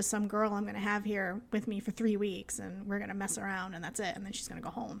this is just some girl I'm going to have here with me for 3 weeks and we're going to mess around and that's it. And then she's going to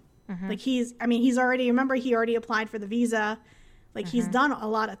go home. Like he already applied for the visa. Like he's done a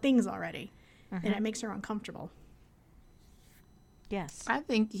lot of things already and it makes her uncomfortable. Yes. I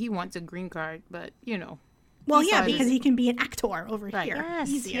think he wants a green card, but, He Well, He yeah, saw because his- he can be an actor over Right. here. Yes,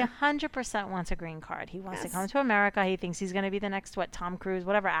 Easier. he 100% wants a green card. He wants to Yes. come to America. He thinks he's going to be the next, Tom Cruise,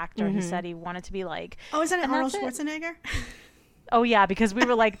 whatever actor he said he wanted to be like. Oh, isn't it And Arnold that's it. Schwarzenegger? Oh, yeah, because we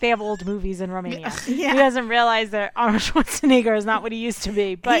were like, they have old movies in Romania. Yeah. He doesn't realize that Arnold Schwarzenegger is not what he used to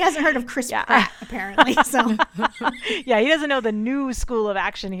be. But He hasn't heard of Chris Yeah. Pratt, apparently. So yeah, he doesn't know the new school of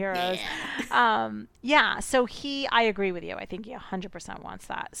action heroes. So I agree with you. I think he 100% wants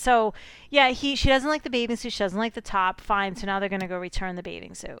that. So yeah, she doesn't like the bathing suit. She doesn't like the top. Fine. So now they're going to go return the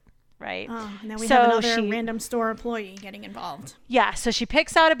bathing suit. Right. Oh, now we So have another she- random store employee getting involved. Yeah, so she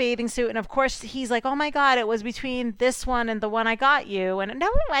picks out a bathing suit, and of course he's like, "Oh my God, it was between this one and the one I got you." And no,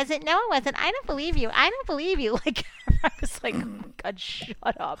 it wasn't. No, it wasn't. I don't believe you. I don't believe you. Like, I was like, "Oh my God, shut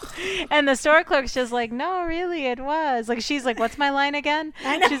up!" And the store clerk's just like, "No, really, it was." Like, she's like, "What's my line again?"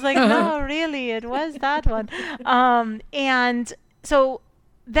 I know. She's like, "No, really, it was that one." And so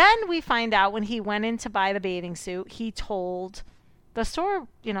then we find out when he went in to buy the bathing suit, he told the store,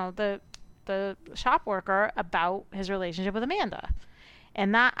 the shop worker about his relationship with Amanda.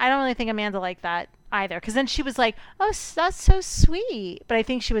 And that, I don't really think Amanda liked that either. Because then she was like, "Oh, that's so sweet." But I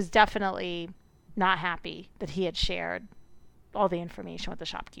think she was definitely not happy that he had shared all the information with the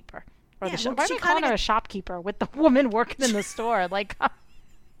shopkeeper. Or Yeah, the well, why she are they calling kinda her a got- shopkeeper with the woman working in the store? Like,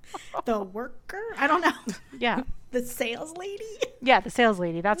 The worker? I don't know. yeah. The sales lady? Yeah, the sales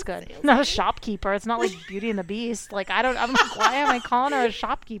lady. That's good. sales Not a lady. shopkeeper. It's not like Beauty and the Beast. Like, I'm like, why am I calling her a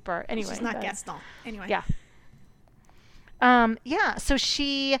shopkeeper? Anyway. She's not go ahead. Gaston. Anyway. Yeah.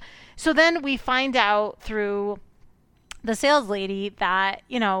 So then we find out through the sales lady that,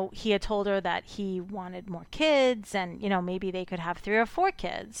 he had told her that he wanted more kids and, maybe they could have 3 or 4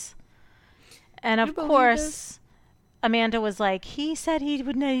 kids. And You of believe course, this? Amanda was like, he said he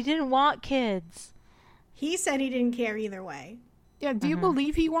didn't want kids. He said he didn't care either way. Yeah, do you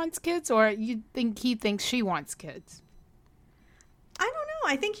believe he wants kids, or you think he thinks she wants kids? I don't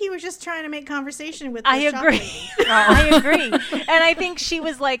know. I think he was just trying to make conversation with the I shop agree. lady. I agree. And I think she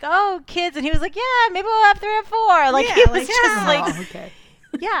was like, "Oh, kids." And he was like, "Yeah, maybe we'll have 3 or 4." Like, Yeah, he was like, just yeah. like, Oh, okay.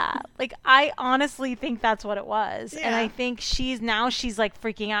 yeah. Like, I honestly think that's what it was. And I Yeah. think she's like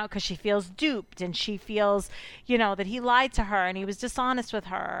freaking out because she feels duped and she feels, that he lied to her and he was dishonest with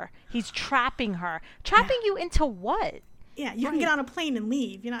her. He's trapping her. Trapping you into what? Yeah, you can get on a plane and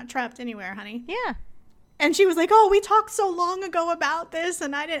leave. You're not trapped anywhere, honey. Yeah. And she was like, "Oh, we talked so long ago about this,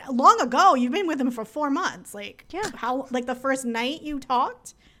 and I didn't." Long ago, you've been with him for 4 months. Like, Yeah. how? Like the first night you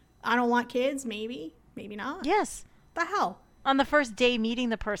talked, I don't want kids. Maybe not. Yes. The hell. On the first day meeting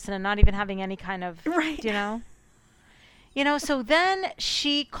the person and not even having any kind of, Right. So then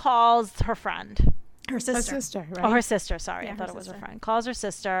she calls her friend. Her Her sister. sister, right? Oh, her sister. Sorry, Yeah, I thought her it was her sister. friend. Calls her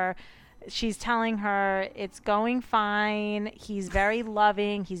sister. She's telling her it's going fine. He's very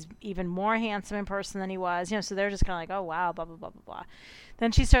loving. He's even more handsome in person than he was. So they're just kind of like, "Oh, wow, blah, blah, blah, blah, blah."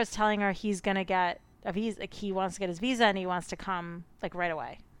 Then she starts telling her he's going to get a visa. Like, he wants to get his visa and he wants to come, like, right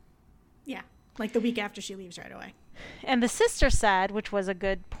away. Yeah, like the week after she leaves right away. And the sister said, which was a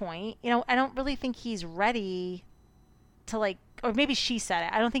good point, I don't really think he's ready to, like, or maybe she said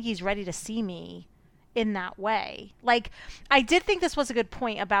it, I don't think he's ready to see me in that way. Like, I did think this was a good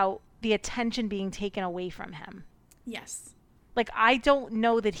point about the attention being taken away from him. Yes. Like, I don't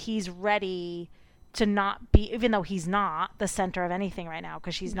know that he's ready to not be, even though he's not the center of anything right now,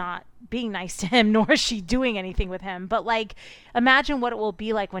 because she's not being nice to him, nor is she doing anything with him. But, like, imagine what it will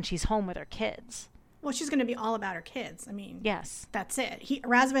be like when she's home with her kids. Well, she's going to be all about her kids. I mean, Yes. that's it.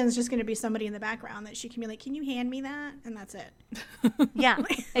 Razvan's just going to be somebody in the background that she can be like, "Can you hand me that?" And that's it. Yeah,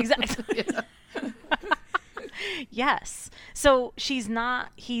 exactly. Yes. So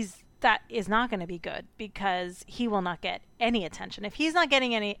that is not going to be good because he will not get any attention. If he's not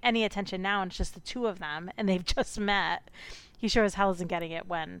getting any attention now and it's just the 2 of them and they've just met, he sure as hell isn't getting it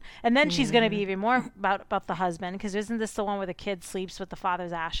when. And then she's going to be even more about the husband, because isn't this the one where the kid sleeps with the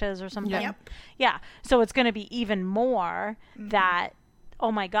father's ashes or something? Yep. Yeah. So it's going to be even more that,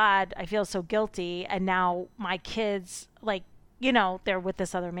 oh my God, I feel so guilty. And now my kids, like, they're with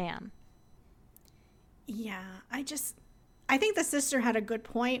this other man. Yeah, I think the sister had a good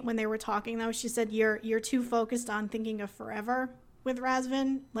point when they were talking, though. She said, you're too focused on thinking of forever with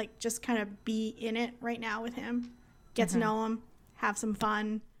Razvan. Like, just kind of be in it right now with him. Get to know him. Have some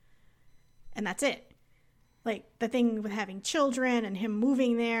fun. And that's it. Like, the thing with having children and him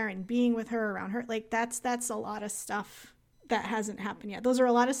moving there and being with her, around her. Like, that's a lot of stuff that hasn't happened yet. Those are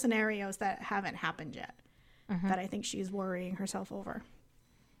a lot of scenarios that haven't happened yet. That I think she's worrying herself over.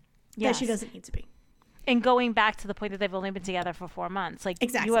 That she Yes. doesn't need to be. And going back to the point that they've only been together for 4 months, like,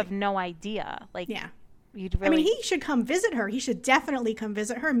 Exactly. you have no idea. Like, Yeah. you'd really. I mean, he should come visit her. He should definitely come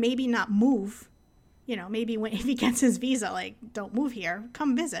visit her. Maybe not move You know, maybe if he gets his visa, like, don't move here,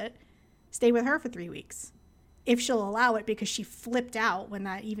 come visit, stay with her for 3 weeks. If she'll allow it, because she flipped out when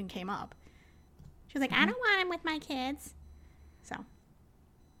that even came up. She was like, I don't want him with my kids. So,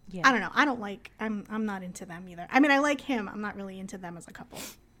 yeah. I don't know. I'm not into them either. I mean, I like him. I'm not really into them as a couple.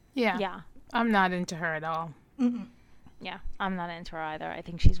 Yeah. Yeah. I'm not into her at all. Mm-mm. Yeah, I'm not into her either. I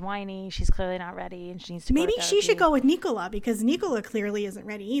think she's whiny. She's clearly not ready, and she needs to. Maybe she should go with Nicola, because Nicola clearly isn't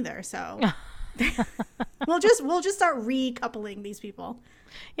ready either. So we'll just start recoupling these people.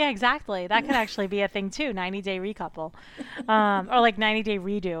 Yeah, exactly. That could actually be a thing too. 90-day recouple, or like 90-day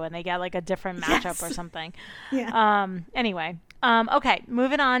redo, and they get like a different matchup or something. Yeah. Anyway. Okay.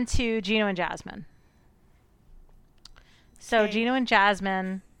 Moving on to Gino and Jasmine. So Gino and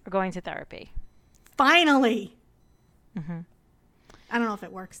Jasmine are going to therapy. Finally. Mm-hmm. I don't know if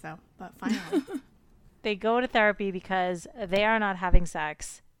it works though, but finally. They go to therapy because they are not having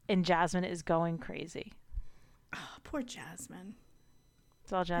sex, and Jasmine is going crazy. Oh, poor Jasmine.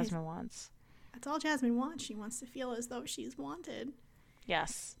 That's all Jasmine wants. That's all Jasmine wants. She wants to feel as though she's wanted.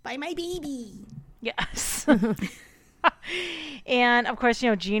 Yes. By my baby. Yes. And of course,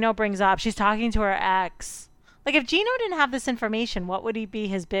 Gino brings up, she's talking to her ex. Like, if Gino didn't have this information, what would be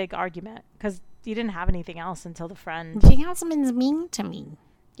his big argument? Because he didn't have anything else until the friend. Jasmine's mean to me.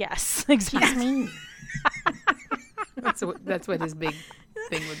 Yes, exactly. She's mean. That's what his big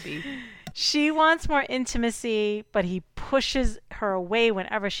thing would be. She wants more intimacy, but he pushes her away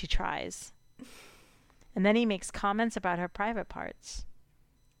whenever she tries. And then he makes comments about her private parts.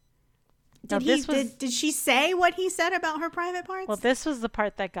 Did she say what he said about her private parts? Well, this was the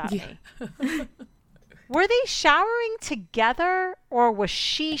part that got me. Were they showering together, or was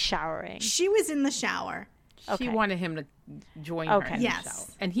she showering? She was in the shower. She wanted him to join her in the shower.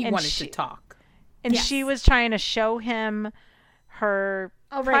 And he wanted to talk. And she was trying to show him her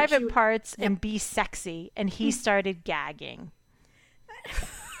private parts and be sexy. And he started gagging.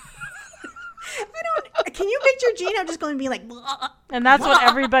 Can you picture Gino just going to be like... Blah, and that's what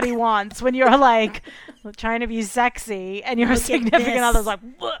everybody wants when you're like trying to be sexy and your significant other's like...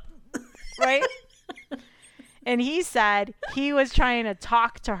 Right? And he said he was trying to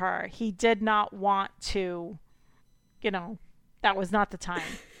talk to her. He did not want to, that was not the time.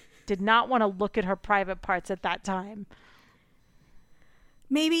 Did not want to look at her private parts at that time.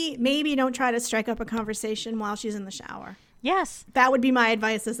 Maybe don't try to strike up a conversation while she's in the shower. Yes. That would be my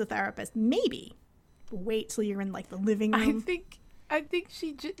advice as a therapist. Maybe. Wait till you're in like the living room. I think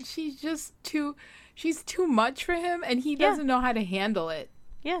she's too much for him, and he doesn't know how to handle it.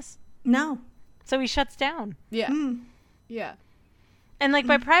 Yes. No. So he shuts down. Yeah. Yeah. And like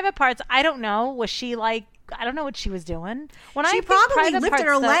my private parts, I don't know. Was she like, I don't know what she was doing. She probably lifted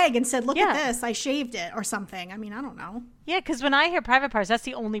her leg and said, look at this. I shaved it or something. I mean, I don't know. Yeah, because when I hear private parts, that's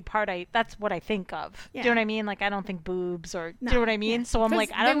the only part that's what I think of. Yeah. Do you know what I mean? Like, I don't think boobs or, do you know what I mean? Yeah. So I'm like,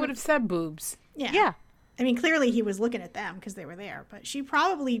 they would have said boobs. Yeah. Yeah. I mean, clearly he was looking at them because they were there. But she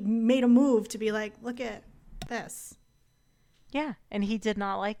probably made a move to be like, look at this. Yeah. And he did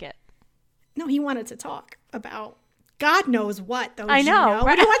not like it. No, he wanted to talk about God knows what, though. I know. Right?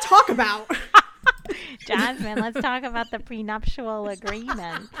 What do you want to talk about? Jasmine, let's talk about the prenuptial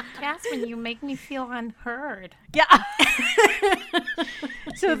agreement. Jasmine, you make me feel unheard. Yeah.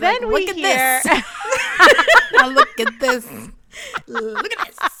 So then we hear... Now look at this. Look at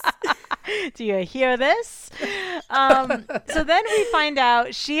this. Do you hear this? So then we find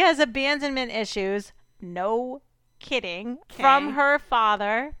out she has abandonment issues. No kidding. Okay. From her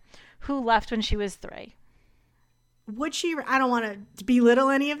father, who left when she was 3. Would she? I don't want to belittle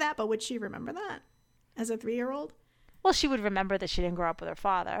any of that, but would she remember that as a 3-year-old? Well, she would remember that she didn't grow up with her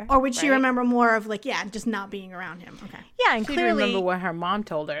father. Or would she remember more of like, just not being around him? Okay. Yeah, and she'd clearly remember what her mom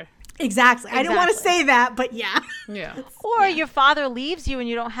told her. Exactly. I didn't want to say that, but yeah. Yeah. Or your father leaves you and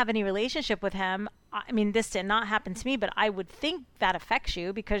you don't have any relationship with him. I mean, this did not happen to me, but I would think that affects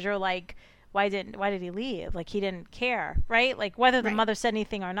you because you're like, why did he leave? Like, he didn't care, right? Like, whether the mother said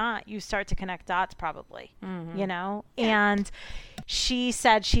anything or not, you start to connect dots probably, Yeah. And she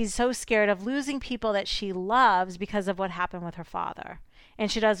said she's so scared of losing people that she loves because of what happened with her father. And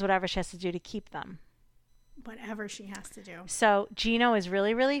she does whatever she has to do to keep them. Whatever she has to do. So Gino is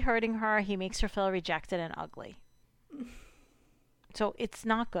really, really hurting her. He makes her feel rejected and ugly. So it's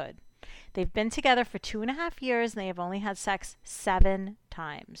not good. They've been together for 2.5 years and they have only had sex 7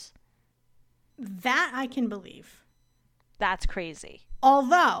 times. That I can believe. That's crazy.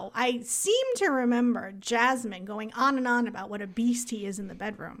 Although I seem to remember Jasmine going on and on about what a beast he is in the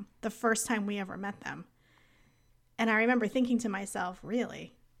bedroom the first time we ever met them. And I remember thinking to myself,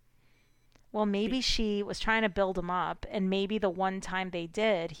 really? Well, maybe she was trying to build him up, and maybe the one time they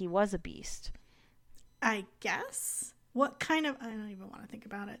did, he was a beast. I guess. What kind of... I don't even want to think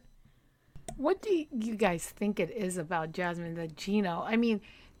about it. What do you guys think it is about Jasmine that Gino? I mean,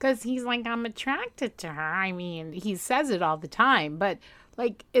 because he's like, I'm attracted to her. I mean, he says it all the time, but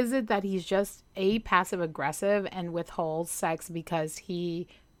like, is it that he's just A, passive aggressive and withholds sex because he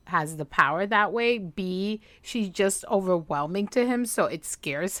has the power that way? B, she's just overwhelming to him, so it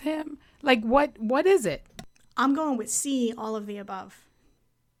scares him? Like, what is it? I'm going with C, all of the above.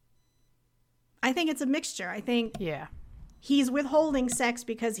 I think it's a mixture. I think he's withholding sex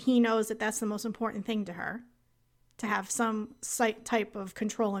because he knows that that's the most important thing to her, to have some type of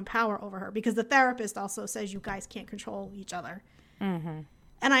control and power over her, because the therapist also says you guys can't control each other. Mm-hmm.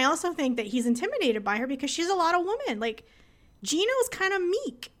 And I also think that he's intimidated by her because she's a lot of woman. Like, Gino's kind of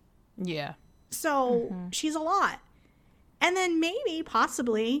meek. Yeah. So she's a lot. And then maybe,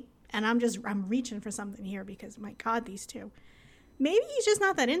 possibly, and I'm reaching for something here because, my God, these two. Maybe he's just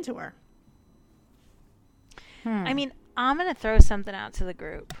not that into her. I mean, I'm going to throw something out to the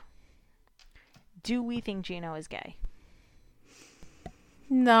group. Do we think Gino is gay?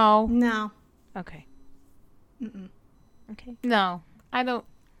 No. No. Okay. Mm-mm. Okay. No. I don't.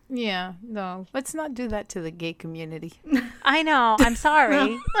 Yeah, no. Let's not do that to the gay community. I know. I'm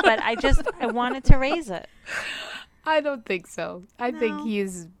sorry, but I wanted to raise it. I don't think so. I think No.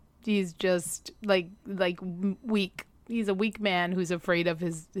 he's just like weak. He's a weak man who's afraid of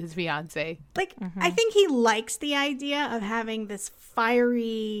his fiance. Like, I think he likes the idea of having this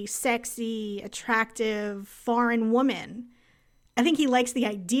fiery, sexy, attractive, foreign woman. I think he likes the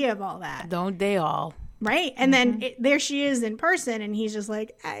idea of all that. Don't they all? Right? And then there she is in person, and he's just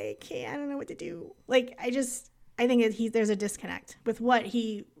like, I don't know what to do. Like, I think there's a disconnect with what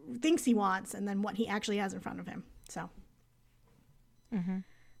he thinks he wants and then what he actually has in front of him. So,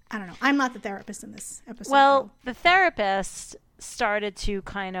 I don't know. I'm not the therapist in this episode. Well, the therapist started to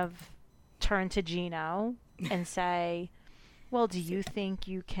kind of turn to Gino and say, well, do you think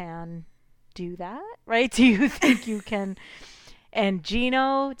you can do that? Right? Do you think you can? And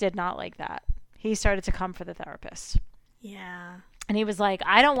Gino did not like that. He started to come for the therapist. Yeah. And he was like,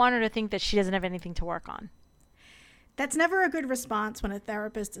 I don't want her to think that she doesn't have anything to work on. That's never a good response when a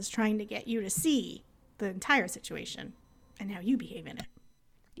therapist is trying to get you to see the entire situation and how you behave in it.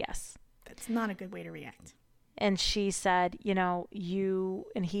 Yes. That's not a good way to react. And she said,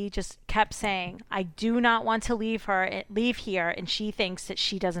 and he just kept saying, I do not want to leave here. And she thinks that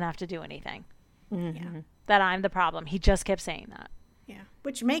she doesn't have to do anything. Mm-hmm. Yeah. That I'm the problem. He just kept saying that. Yeah.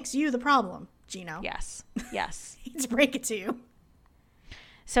 Which makes you the problem, Gino. Yes. Yes. I hate to break it to you.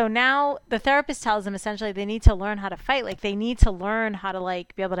 So now the therapist tells them essentially they need to learn how to fight. Like, they need to learn how to,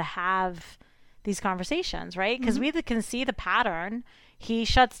 like, be able to have these conversations, right? Because we can see the pattern. He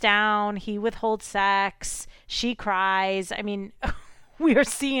shuts down. He withholds sex. She cries. I mean, we are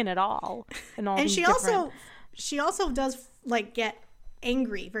seeing it all. And she also does, like, get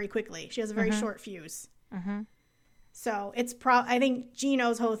angry very quickly. She has a very short fuse. Mm-hmm. So it's I think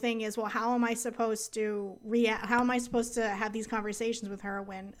Gino's whole thing is, well, how am I supposed to react? How am I supposed to have these conversations with her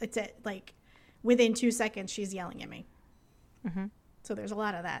when it's at, like, within 2 seconds she's yelling at me? Mm-hmm. So there's a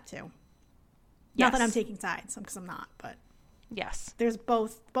lot of that too. Yes. Not that I'm taking sides, because I'm not, but yes, there's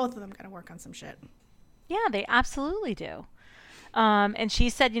both of them got to work on some shit. Yeah, they absolutely do. And she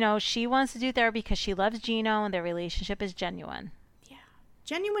said, she wants to do therapy because she loves Gino and their relationship is genuine. Yeah.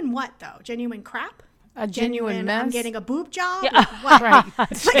 Genuine what, though? Genuine crap? A genuine mess? I'm getting a boob job? Yeah. What? Right.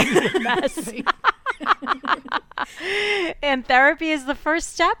 Genuine mess. And therapy is the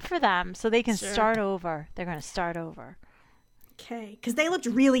first step for them, so they can start over. They're going to start over. Okay. Because they looked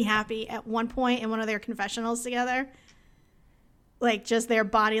really happy at one point in one of their confessionals together. Like, just their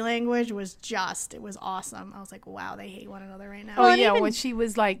body language was it was awesome. I was like, wow, they hate one another right now. Oh, yeah, when she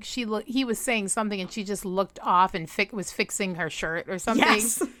was like, he was saying something and she just looked off and was fixing her shirt or something.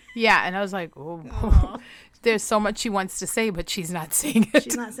 Yes. Yeah, and I was like, oh, there's so much she wants to say, but she's not saying it.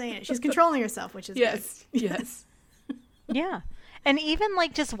 She's not saying it. She's controlling herself, which is yes, good. yes. Yeah. And even,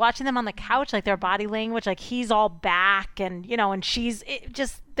 like, just watching them on the couch, like, their body language, like, he's all back and,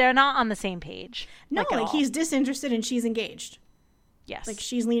 and they're not on the same page. No, like he's disinterested and she's engaged. Yes. Like,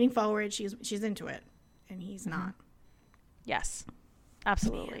 she's leaning forward, she's into it, and he's not. Yes.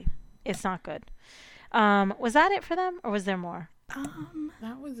 Absolutely. It's not good. Was that it for them, or was there more?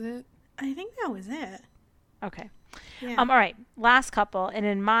 That was it. I think that was it. Okay. Yeah. All right. Last couple, and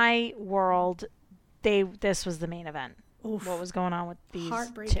in my world, this was the main event. Oof. What was going on with these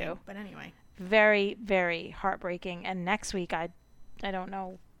Heartbreaking, two? but anyway. Very, very heartbreaking. And next week, I don't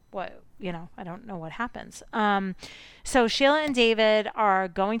know I don't know what happens. So Sheila and David are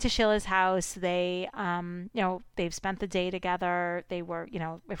going to Sheila's house. They, they've spent the day together. They were,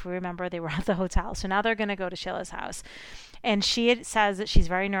 if we remember, they were at the hotel. So now they're going to go to Sheila's house. And she says that she's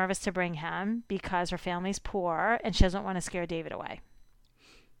very nervous to bring him because her family's poor and she doesn't want to scare David away.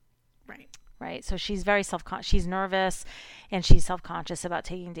 Right. So she's very she's nervous and she's self-conscious about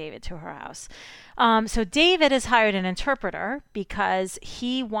taking David to her house. So David has hired an interpreter because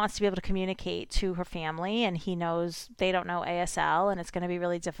he wants to be able to communicate to her family, and he knows they don't know ASL and it's going to be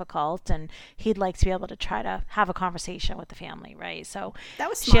really difficult, and he'd like to be able to try to have a conversation with the family. Right. So that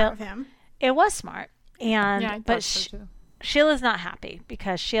was smart of him. It was smart. And, yeah, but so too. Sheila's not happy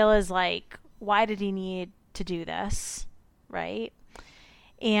because Sheila's like, why did he need to do this? Right.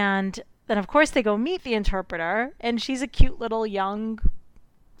 And then, of course, they go meet the interpreter, and she's a cute little young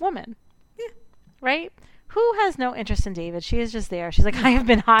woman. Yeah. Right? Who has no interest in David? She is just there. She's like, I have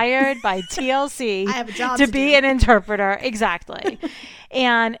been hired by TLC I have a job to be do. an interpreter. Exactly.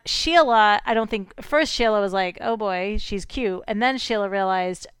 And Sheila, first Sheila was like, oh boy, she's cute. And then Sheila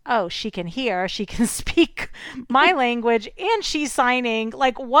realized, oh, she can hear, she can speak my language, and she's signing.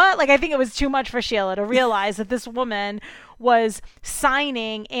 Like, what? Like, I think it was too much for Sheila to realize that this woman was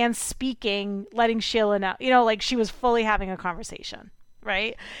signing and speaking, letting Sheila know, like she was fully having a conversation.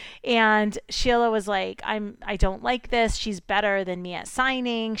 Right. And Sheila was like, I don't like this. She's better than me at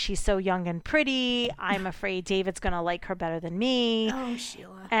signing. She's so young and pretty. I'm afraid David's going to like her better than me. Oh,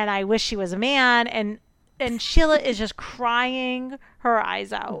 Sheila. And I wish she was a man. And Sheila is just crying her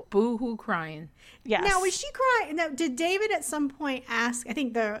eyes out. Boo-hoo crying. Yes. Now, was she crying? Now, did David at some point ask, I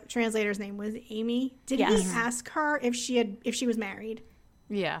think the translator's name was Amy. Did he ask her if she was married?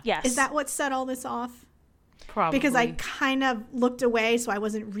 Yeah. Yes. Is that what set all this off? Probably. Because I kind of looked away, so I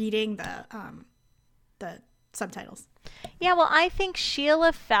wasn't reading the subtitles. Yeah, well, I think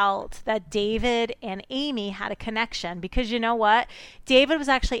Sheila felt that David and Amy had a connection because you know what? David was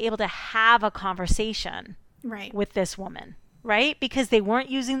actually able to have a conversation with this woman, right? Because they weren't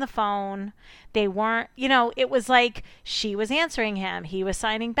using the phone. They weren't, it was like she was answering him. He was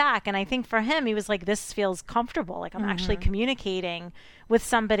signing back. And I think for him, he was like, this feels comfortable. Like I'm actually communicating with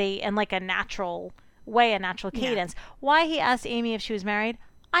somebody in like a natural way, a natural cadence. Yeah. Why he asked Amy if she was married,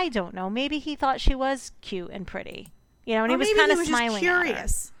 I don't know. Maybe he thought she was cute and pretty, and he was kind of smiling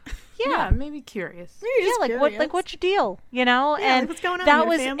curious. At her. Yeah, maybe curious. Maybe just curious. What's your deal? And like, what's going on that in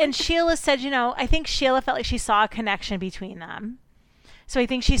your family? And Sheila said, I think Sheila felt like she saw a connection between them. So I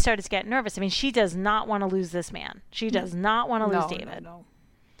think she started to get nervous. I mean, she does not want to lose this man. She does not want to lose David. No,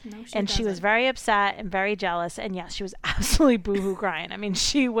 she was very upset and very jealous. And yes, she was absolutely boohoo crying. I mean,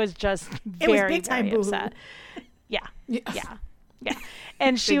 she was just very, very upset. Yeah.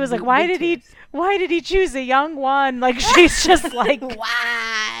 And she was like, why did he choose a young one? Like, she's just like,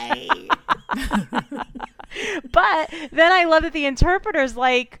 why? But then I love that the interpreter's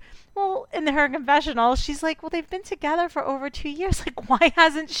like, well, in her confessional, she's like, well, they've been together for over 2 years. Like, why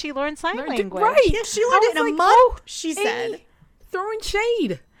hasn't she learned sign language? Right. Yeah, she learned it in a month, she said. Amy, throwing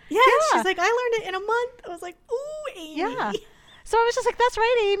shade. Yeah, she's like, I learned it in a month. I was like, ooh, Amy. Yeah. So I was just like, that's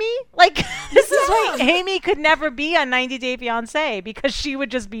right, Amy. Like, this is why Amy could never be on 90 Day Fiancé, because she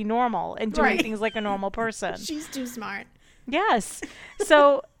would just be normal and doing things like a normal person. She's too smart. Yes.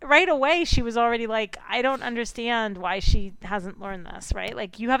 So right away, she was already like, I don't understand why she hasn't learned this, right?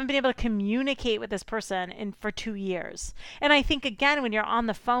 Like, you haven't been able to communicate with this person for 2 years. And I think, again, when you're on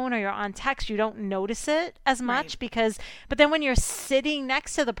the phone or you're on text, you don't notice it as much but then when you're sitting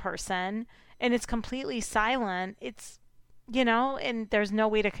next to the person and it's completely silent, it's, and there's no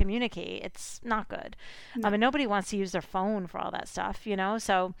way to communicate. It's not good. No. I mean, nobody wants to use their phone for all that stuff,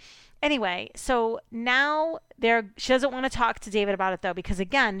 So anyway, so now she doesn't want to talk to David about it, though, because,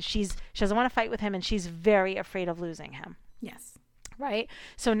 again, she doesn't want to fight with him, and she's very afraid of losing him. Yes. Right?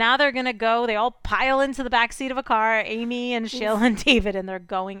 So now they're going to go. They all pile into the backseat of a car, Amy and Sheila and David, and they're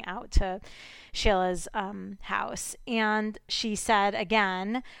going out to Sheila's house. And she said,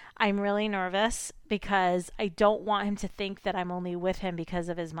 again, I'm really nervous because I don't want him to think that I'm only with him because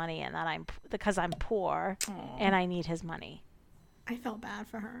of his money and that because I'm poor and I need his money. I felt bad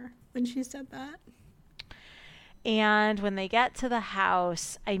for her when she said that. And when they get to the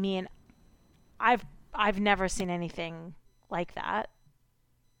house, I mean, I've never seen anything like that.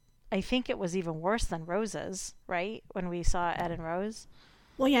 I think it was even worse than Rose's, right? When we saw Ed and Rose.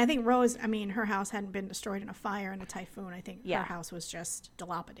 Well, yeah, I think Rose, her house hadn't been destroyed in a fire and a typhoon. I think her house was just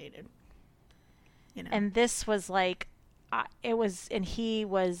dilapidated. And this was like,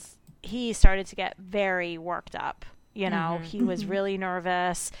 he started to get very worked up. He was really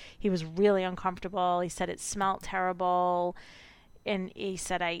nervous. He was really uncomfortable. He said it smelled terrible. and he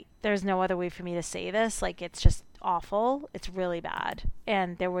said, there's no other way for me to say this. Like, it's just awful. It's really bad.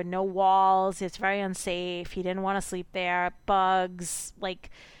 And there were no walls. It's very unsafe. He didn't want to sleep there. Bugs, like,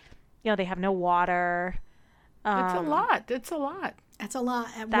 they have no water. It's a lot. It's a lot. That's a lot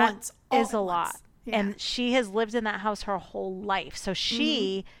at That once. is a lot. Yeah. And she has lived in that house her whole life. So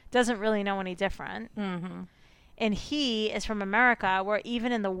she doesn't really know any different. Mm-hmm. And he is from America, where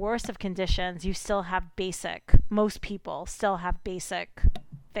even in the worst of conditions, you still have most people still have basic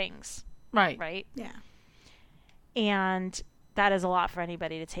things. Right. Right? Yeah. And that is a lot for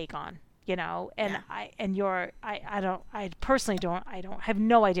anybody to take on, and Yeah. I personally don't have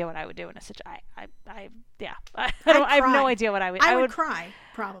no idea what I would do in a situation. I I'd have no cry. idea what I would. I would cry,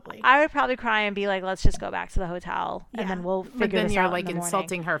 probably. I would probably cry and be like, let's just go back to the hotel and Yeah. then we'll But figure then this you're out like in the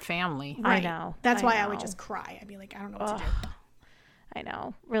insulting her family. I Right. know. That's I why I would know. just cry. I'd be like, I don't know what to do. I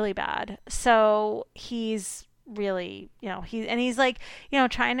know, really bad. So he's really, he's like,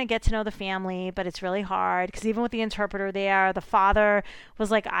 trying to get to know the family, but it's really hard because even with the interpreter there, the father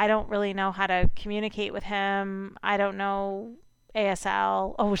was like, I don't really know how to communicate with him. I don't know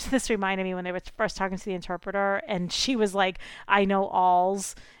ASL. Oh, which this reminded me when they were first talking to the interpreter, and she was like, I know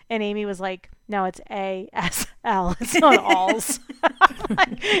alls. And Amy was like, no, it's ASL. It's not alls.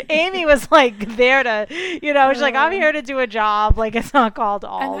 Amy was like there to, she's like, I'm here to do a job. Like, it's not called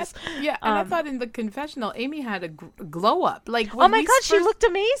alls. And I thought in the confessional, Amy had a glow up. Like, Oh my God, she looked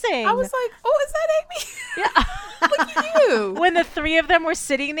amazing. I was like, oh, is that Amy? Yeah. Look at you. When the three of them were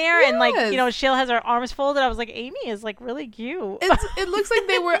sitting there and like, Yes. Sheila has her arms folded, I was like, Amy is like really cute. It looks like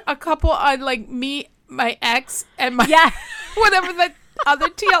they were a couple on like me, my ex, and my Yeah. whatever that other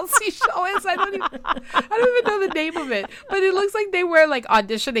TLC show is. I don't even know the name of it, but it looks like they were like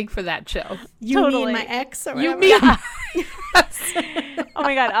auditioning for that show. You Totally. mean my ex or You whatever? mean? Oh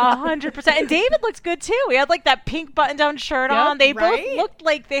my God, 100%. And David looks good too. He had like that pink button-down shirt Yep, on. They right? both looked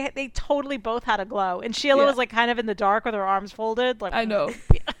like they totally both had a glow. And Sheila Yeah. was like kind of in the dark with her arms folded. Like I know.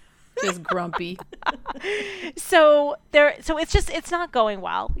 Just grumpy. So it's not going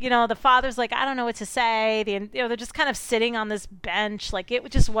well. The father's like, I don't know what to say. They're just kind of sitting on this bench. Like, it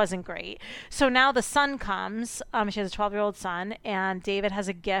just wasn't great. So now the son comes. She has a 12-year-old son, and David has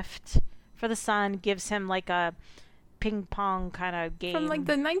a gift for the son, gives him like a ping pong kind of game. From like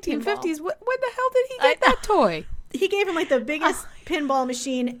the 1950s. When the hell did he get that toy? He gave him like the biggest pinball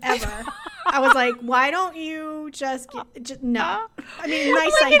machine ever. I was like, why don't you just no. I mean,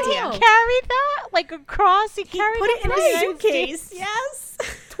 nice Like, and idea. he carried that like across. He He carried put it in across a the United suitcase. States. Yes.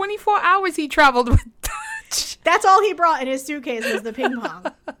 24 hours he traveled with. That's all he brought in his suitcase was the ping pong,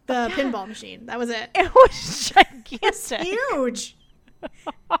 the pinball machine. That was it. It was gigantic. Huge.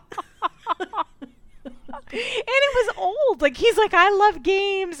 And it was old. Like, he's like, I love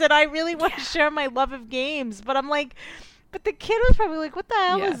games and I really want to share my love of games. But I'm like, but the kid was probably like, what the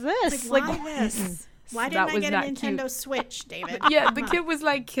hell is this? Like, why this? Why That didn't I was get a not Nintendo cute. Switch, David? Yeah, the kid was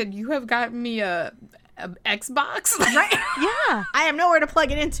like, "Kid, you have gotten me a Xbox." Right? Yeah. I have nowhere to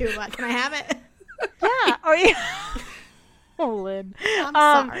plug it into, but can I have it? Yeah. Or oh, Lynn.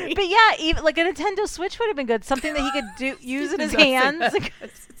 I'm sorry. But yeah, even like a Nintendo Switch would have been good. Something that he could use in his hands.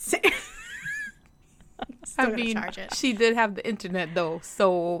 I Still gonna mean, charge it. she did have the internet though,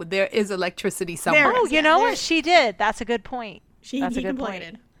 so there is electricity somewhere. There Oh, is, you yeah, know there- what? She did. That's a good point. That's He a good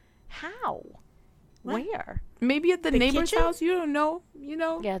completed. point. How? What? Where? Maybe at the neighbor's kitchen? house. You don't know.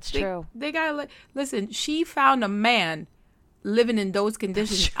 Yeah, it's they, true. They got like, listen. She found a man living in those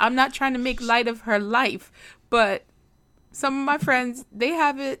conditions. I'm not trying to make light of her life, but some of my friends, they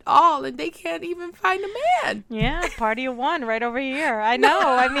have it all and they can't even find a man. Yeah, party of one right over here. I know.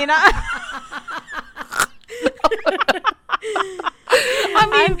 I mean, I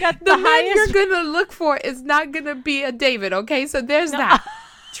mean, I've got the the man highest- you're gonna look for is not gonna be a David. Okay, so there's that.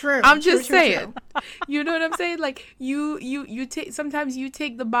 True. I'm just True, saying. true. You know what I'm saying? Like you take sometimes you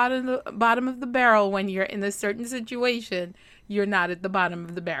take the bottom of the barrel when you're in a certain situation. You're not at the bottom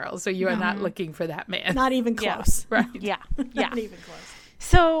of the barrel, so you're not looking for that man. Not even Yeah. close. Right? yeah, yeah. Not even close.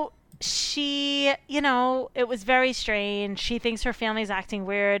 So she, it was very strange. She thinks her family's acting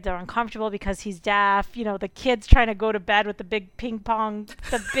weird. They're uncomfortable because he's deaf. The kid's trying to go to bed with the big ping pong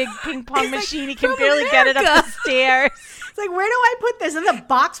machine. He can "From barely get it up America." the stairs. It's like, where do I put this? And the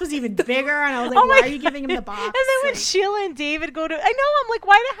box was even bigger. And I was like, Oh my why are you giving him the box? And then when Like, Sheila and David go to, I know, I'm like,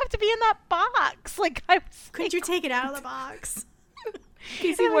 why did it have to be in that box? Like, I was couldn't you take it out of the box?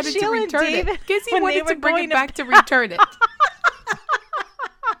 Casey And when wanted to Sheila and return David- it. Casey when they wanted to were bring going it to back to return it.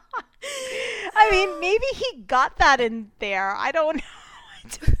 I mean, maybe he got that in there. I don't know.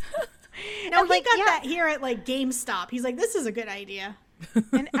 No, And, he got yeah. that here at like GameStop. He's like, this is a good idea.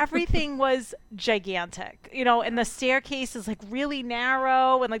 And everything was gigantic, and the staircase is like really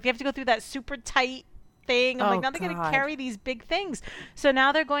narrow, and like they have to go through that super tight thing. I'm like, now they're going to carry these big things. So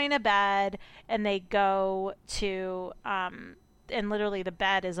now they're going to bed, and they go to, and literally the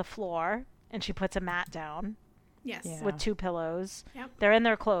bed is a floor, and she puts a mat down. Yes. Yeah. With 2 pillows. Yep. They're in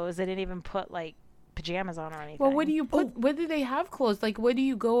their clothes. They didn't even put like pajamas on or anything. Well, what do you put? Where do they have clothes? Like, where do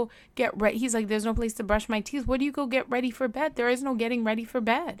you go get ready? He's like, there's no place to brush my teeth. Where do you go get ready for bed? There is no getting ready for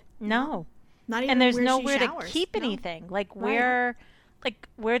bed. No. Not even And there's where nowhere she to showers. keep No. anything. Like where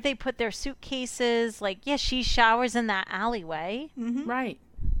they put their suitcases. Like, yeah, she showers in that alleyway. Mm-hmm. Right.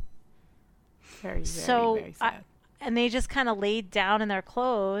 Very, very, So, very sad. And they just kind of laid down in their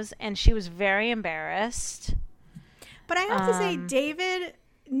clothes, and she was very embarrassed. But I have to say, David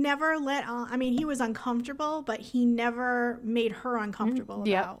never let on. I mean, he was uncomfortable, but he never made her uncomfortable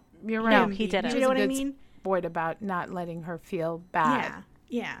about. You're right. he didn't. Do you know what I mean? Boyd about not letting her feel bad.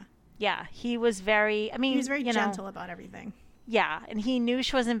 Yeah. Yeah, he was very. I mean, He was very gentle about everything. Yeah, and he knew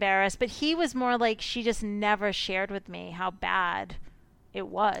she was embarrassed, but he was more like, she just never shared with me how bad it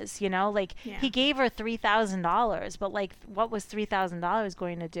was, Like, he gave her $3,000, but, like, what was $3,000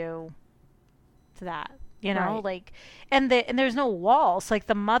 going to do to that? Right. Like, and there's no walls. Like,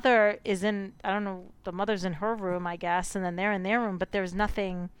 the mother is in, I don't know, the mother's in her room, I guess, and then they're in their room, but there's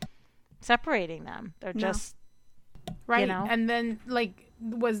nothing separating them. They're just, Right. And then, like,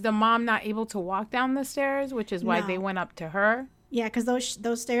 was the mom not able to walk down the stairs, which is why they went up to her? Yeah, because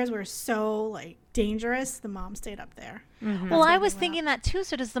those stairs were so, like, dangerous. The mom stayed up there. Mm-hmm. Well, I was thinking that too.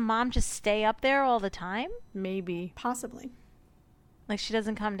 So does the mom just stay up there all the time? Maybe. Possibly. Like, she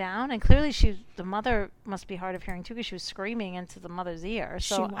doesn't come down? And clearly the mother must be hard of hearing too, because she was screaming into the mother's ear.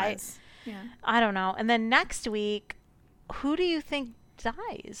 So she was. I don't know. And then next week, who do you think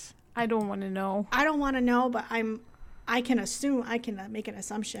dies? I don't want to know. I don't want to know, but I can assume, I can make an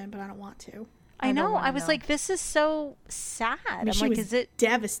assumption, but I don't want to. I know. I was know. like, this is so sad. I mean, I'm she like, was is it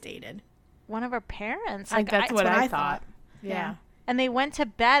devastated. one of her parents? Like, Like, that's what what I I thought. thought. Yeah. and they went to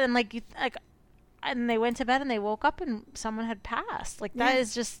bed, and and they went to bed, and they woke up, and someone had passed. Like, that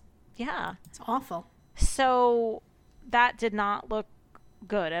is just, It's awful. So that did not look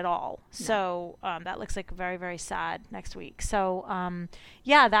good at all. No. So that looks like very, very sad next week. So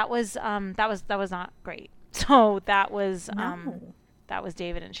that was not great. So that was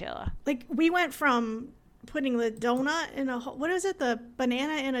David and Sheila. Like, we went from putting the donut in a hole, what is it, the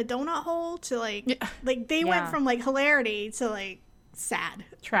banana in a donut hole, to like they went from like hilarity to like sad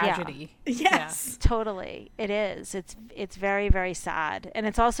Tragedy. Yes. Totally. It is. It's very, very sad. And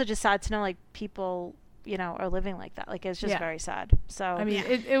it's also just sad to know, like, people, are living like that. Like, it's just very sad. So I mean,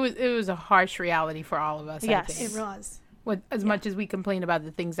 it was a harsh reality for all of us. Yes. I think. It was. As much as we complain about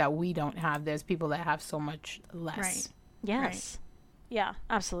the things that we don't have, there's people that have so much less. Right. Yes. Right. Yeah,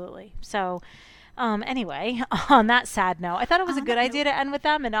 absolutely. So anyway, on that sad note, I thought it was a good idea to end with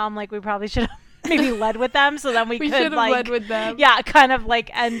them, and now I'm like, we probably should have maybe led with them, so then we could should have like led with them. Yeah, kind of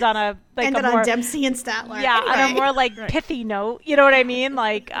like end on a like Ended a more on Dempsey and Statler. Yeah, anyway. on a more like pithy note. You know what I mean?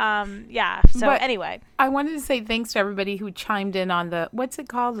 Like yeah. So But anyway, I wanted to say thanks to everybody who chimed in on the what's it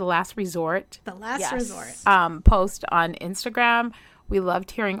called, the Last Resort The Last Yes. Resort. post on Instagram. We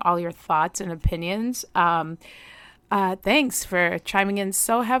loved hearing all your thoughts and opinions. Thanks for chiming in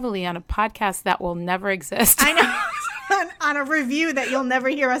so heavily on a podcast that will never exist. I know. on a review that you'll never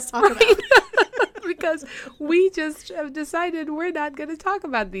hear us talk about. Because we just have decided we're not going to talk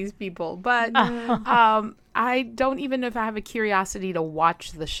about these people. But I don't even know if I have a curiosity to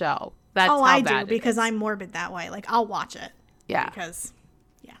watch the show. That's how I bad do, it because is. I'm morbid that way. Like, I'll watch it. Yeah. Because,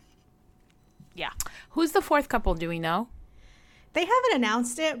 yeah. Who's the fourth couple? Do we know? they haven't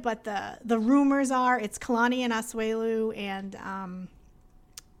announced it, but the rumors are it's Kalani and Asuelu and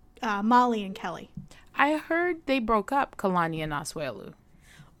Molly and Kelly. I heard they broke up, Kalani and Asuelu.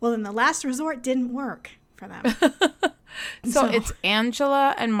 Well, then the Last Resort didn't work for them. So it's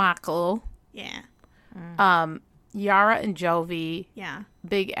Angela and Michael, Yeah. Yara and Jovi, Yeah.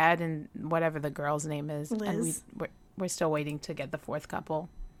 Big Ed and whatever the girl's name is. Liz. And we're still waiting to get the fourth couple.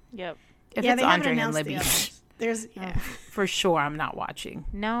 Yep. If Yeah, it's they haven't Andre and announced the Libby, others. There's, yeah. for sure I'm not watching.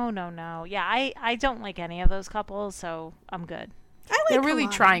 No. Yeah, I don't like any of those couples, so I'm good. I like They're really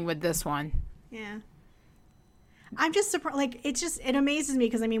Kalani. trying with this one. Yeah. I'm just surprised. Like, it amazes me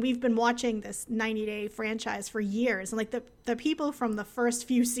because, I mean, we've been watching this 90-day franchise for years. And, like, the people from the first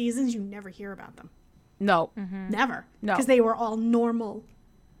few seasons, you never hear about them. No, Never. No. Because they were all normal.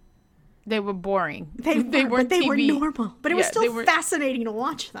 they were boring. They were TV. normal. But it was Yeah, still they were- fascinating to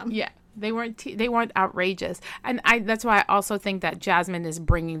watch them. Yeah, they weren't outrageous, and that's why I also think that Jasmine is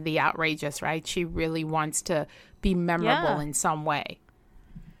bringing the outrageous. Right, she really wants to be memorable Yeah. in some way.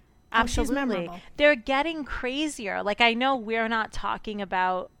 Absolutely. memorable. They're getting crazier. Like, I know we're not talking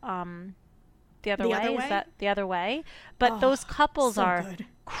about the other way. Is that The Other Way? But those couples so are good.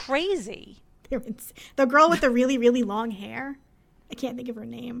 crazy. The girl with the really, really long hair. I can't think of her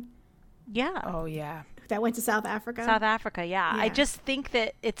name. Yeah. Oh, yeah. That went to South Africa. South Africa, yeah. I just think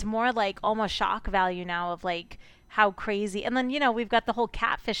that it's more like almost shock value now of like how crazy. And then, we've got the whole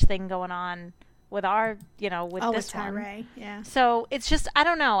catfish thing going on with our, with this one. Ray. Yeah. So it's just, I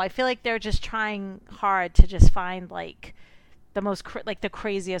don't know. I feel like they're just trying hard to just find like the most, like the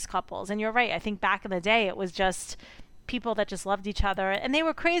craziest couples. And you're right. I think back in the day, it was just people that just loved each other, and they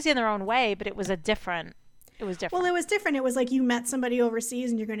were crazy in their own way, but it was different. Well, it was different. It was like you met somebody overseas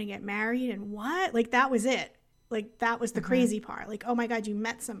and you're going to get married, and what? Like that was it. Like that was the crazy part. Like, oh my God, you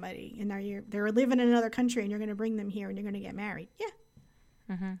met somebody and now they're living in another country and you're going to bring them here and you're going to get married. Yeah.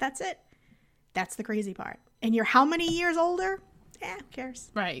 That's it. That's the crazy part. And you're how many years older? Yeah, who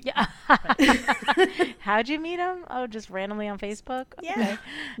cares? Right. Yeah. How'd you meet him? Oh, just randomly on Facebook? Yeah. Okay.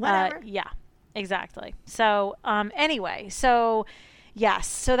 Whatever. Yeah, exactly. So, anyway, so yes,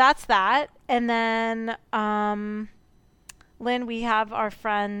 so that's that. And then, Lynn, we have our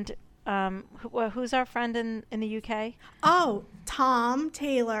friend, who's our friend in the UK? Oh, Tom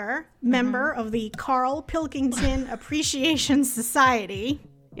Taylor, member of the Carl Pilkington Appreciation Society.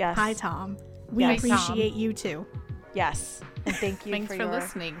 Yes. Hi, Tom. We Yes. appreciate you too. Yes. And thank you Thanks for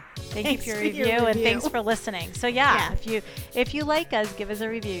listening. Thank Thanks you for for your your review, and review. thanks for listening. So yeah, if you like us, give us a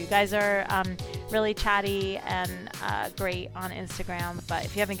review. You guys are really chatty and great on Instagram. But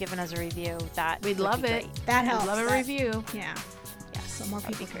if you haven't given us a review, We'd love it. That helps. We'd love a review. Yeah. Yes, So more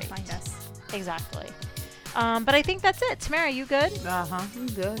people can great. find us. Exactly. But I think that's it. Tamara, you good? I'm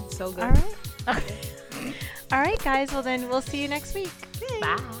good. So good. All right. Okay. All right, guys. Well, then we'll see you next week.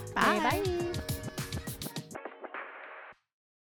 Bye. Bye. Bye.